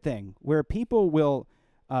this weird thing where people will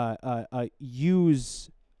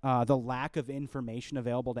use the lack of information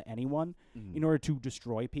available to anyone in order to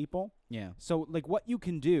destroy people. Yeah. So, like, what you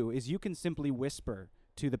can do is you can simply whisper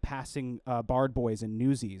to the passing bard boys and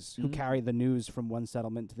newsies who carry the news from one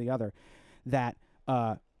settlement to the other that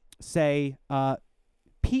say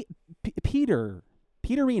Peterina.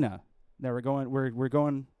 There we're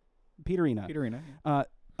going Peterina.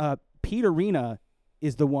 Peterina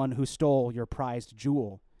is the one who stole your prized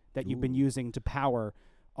jewel that you've been using to power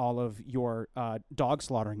all of your dog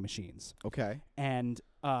slaughtering machines. Okay. And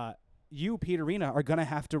you, Peterina, are going to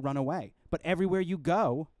have to run away. But everywhere you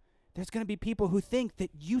go, there's going to be people who think that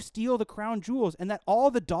you steal the crown jewels and that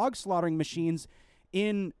all the dog slaughtering machines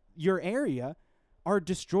in your area are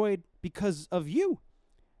destroyed because of you.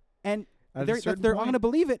 And they're not going to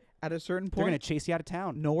believe it. At a certain point, they're going to chase you out of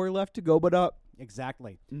town. Nowhere left to go but up.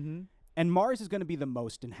 Exactly. Mm-hmm. And Mars is going to be the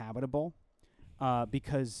most inhabitable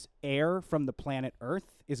because air from the planet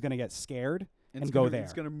Earth is going to get scared and go there.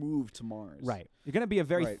 It's going to move to Mars. Right. You're going to be a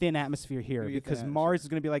very thin atmosphere here because Mars is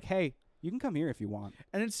going to be like, hey, you can come here if you want.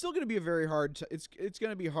 And it's still going to be a very hard it's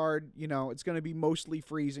going to be hard, it's going to be mostly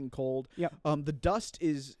freezing cold. Yep. The dust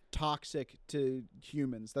is toxic to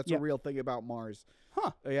humans. That's a real thing about Mars.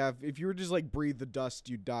 Huh. Yeah, if you were just like breathe the dust,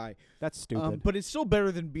 you'd die. That's stupid. But it's still better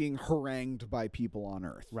than being harangued by people on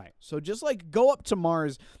Earth. Right. So just like go up to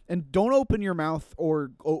Mars and don't open your mouth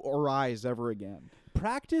or eyes ever again.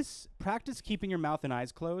 Practice keeping your mouth and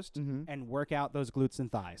eyes closed and work out those glutes and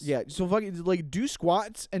thighs. Yeah. So fucking like do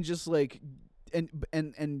squats and just like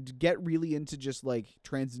and get really into just like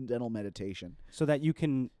transcendental meditation so that you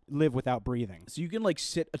can live without breathing. So you can like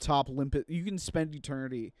sit atop Olympus. You can spend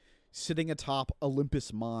eternity sitting atop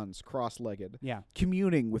Olympus Mons, cross-legged. Yeah.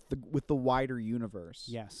 Communing with the wider universe.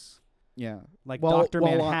 Yes. Yeah. Like Dr.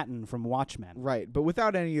 Manhattan from Watchmen. Right, but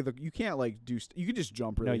without any of the... You can't, like, do... you can just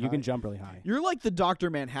jump really high. No, you can jump really high. You're like the Dr.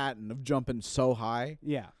 Manhattan of jumping so high.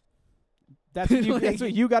 Yeah. That's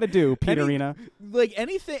what you got to do, Peterina. Like,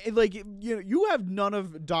 anything... Like, you have none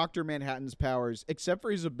of Dr. Manhattan's powers except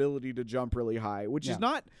for his ability to jump really high, which is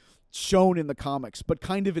not shown in the comics, but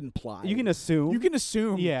kind of implied. You can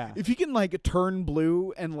assume. Yeah. If he can, like, turn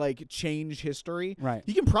blue and, like, change history, right,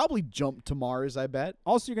 he can probably jump to Mars, I bet.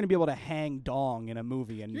 Also, you're going to be able to hang dong in a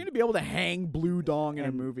movie. And you're going to be able to hang blue dong in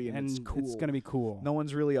a movie, and it's cool. It's going to be cool. No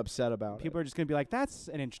one's really upset about it. People are just going to be like, that's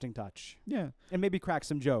an interesting touch. Yeah. And maybe crack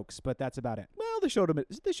some jokes, but that's about it. Well, they showed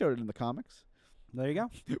it in the comics. There you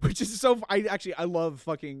go. Which is so... I love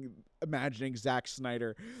fucking imagining Zack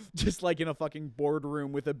Snyder just like in a fucking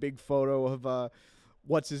boardroom with a big photo of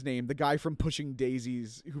what's his name, the guy from Pushing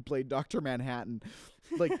Daisies who played Dr. Manhattan,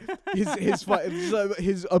 like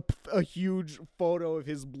a huge photo of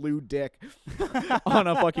his blue dick on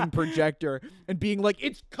a fucking projector and being like,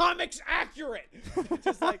 it's comics accurate.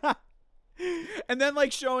 Just like... And then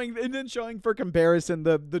showing for comparison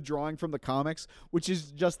the drawing from the comics, which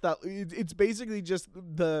is just that it's basically just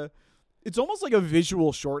it's almost like a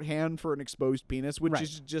visual shorthand for an exposed penis, which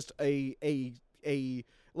is just a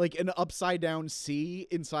like an upside down C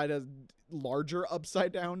inside a larger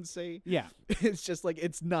upside down C. Yeah. It's just like,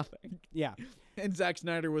 it's nothing. Yeah. And Zack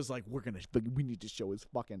Snyder was like, we need to show his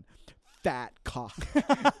fucking fat cock.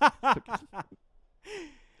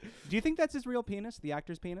 Do you think that's his real penis, the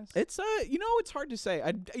actor's penis? It's it's hard to say.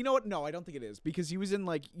 You know what? No, I don't think it is, because he was in,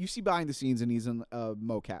 like, you see behind the scenes and he's in a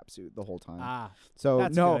mocap suit the whole time. Ah, so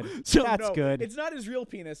that's no, good. so that's no, good. It's not his real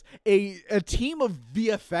penis. A team of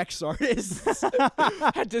VFX artists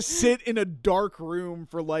had to sit in a dark room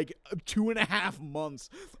for like 2.5 months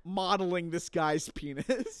modeling this guy's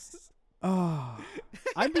penis. Oh,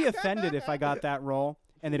 I'd be offended if I got that role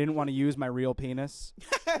and they didn't want to use my real penis.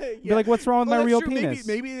 Be like, what's wrong with my real penis?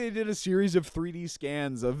 Maybe they did a series of 3D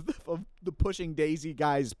scans of the Pushing Daisy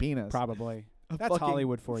guy's penis. Probably. That's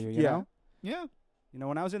Hollywood for you, you know? Yeah. You know,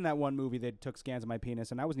 when I was in that one movie, they took scans of my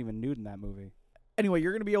penis, and I wasn't even nude in that movie. Anyway,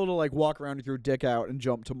 you're going to be able to, like, walk around with your dick out and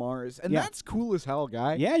jump to Mars. And that's cool as hell,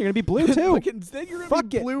 guy. Yeah, you're going to be blue, too. Instead, you're going to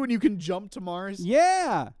be blue and you can jump to Mars.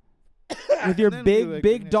 Yeah. With your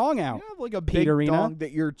big dong out. You have like a big dong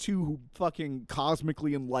that you're too fucking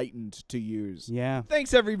cosmically enlightened to use. Yeah.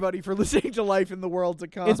 Thanks everybody for listening to Life in the World to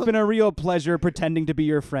Come. It's been a real pleasure pretending to be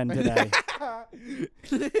your friend today.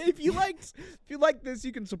 If you like this,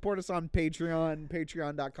 you can support us on Patreon,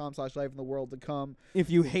 patreon.com/lifeintheworldtocome. If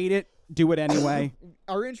you hate it, do it anyway.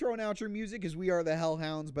 Our intro and outro music is We Are the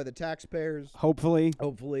Hellhounds by the Taxpayers. Hopefully.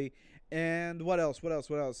 And what else?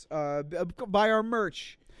 Buy our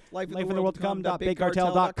merch.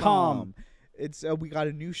 lifeintheworldtocome.bigcartel.com. It's we got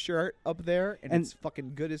a new shirt up there, and it's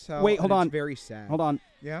fucking good as hell. Wait, hold on. It's very sad. Hold on.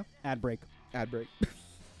 Yeah? Ad break.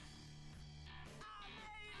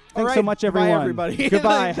 Thanks so much, everyone. Bye, everybody.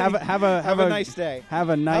 Goodbye. Have a nice day. Have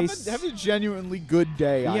a nice. Have a genuinely good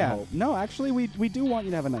day. I hope. No, actually, we do want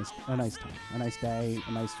you to have a nice time, a nice day,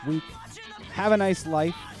 a nice week. Have a nice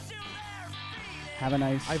life. Have a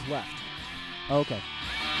nice. I've left. Okay.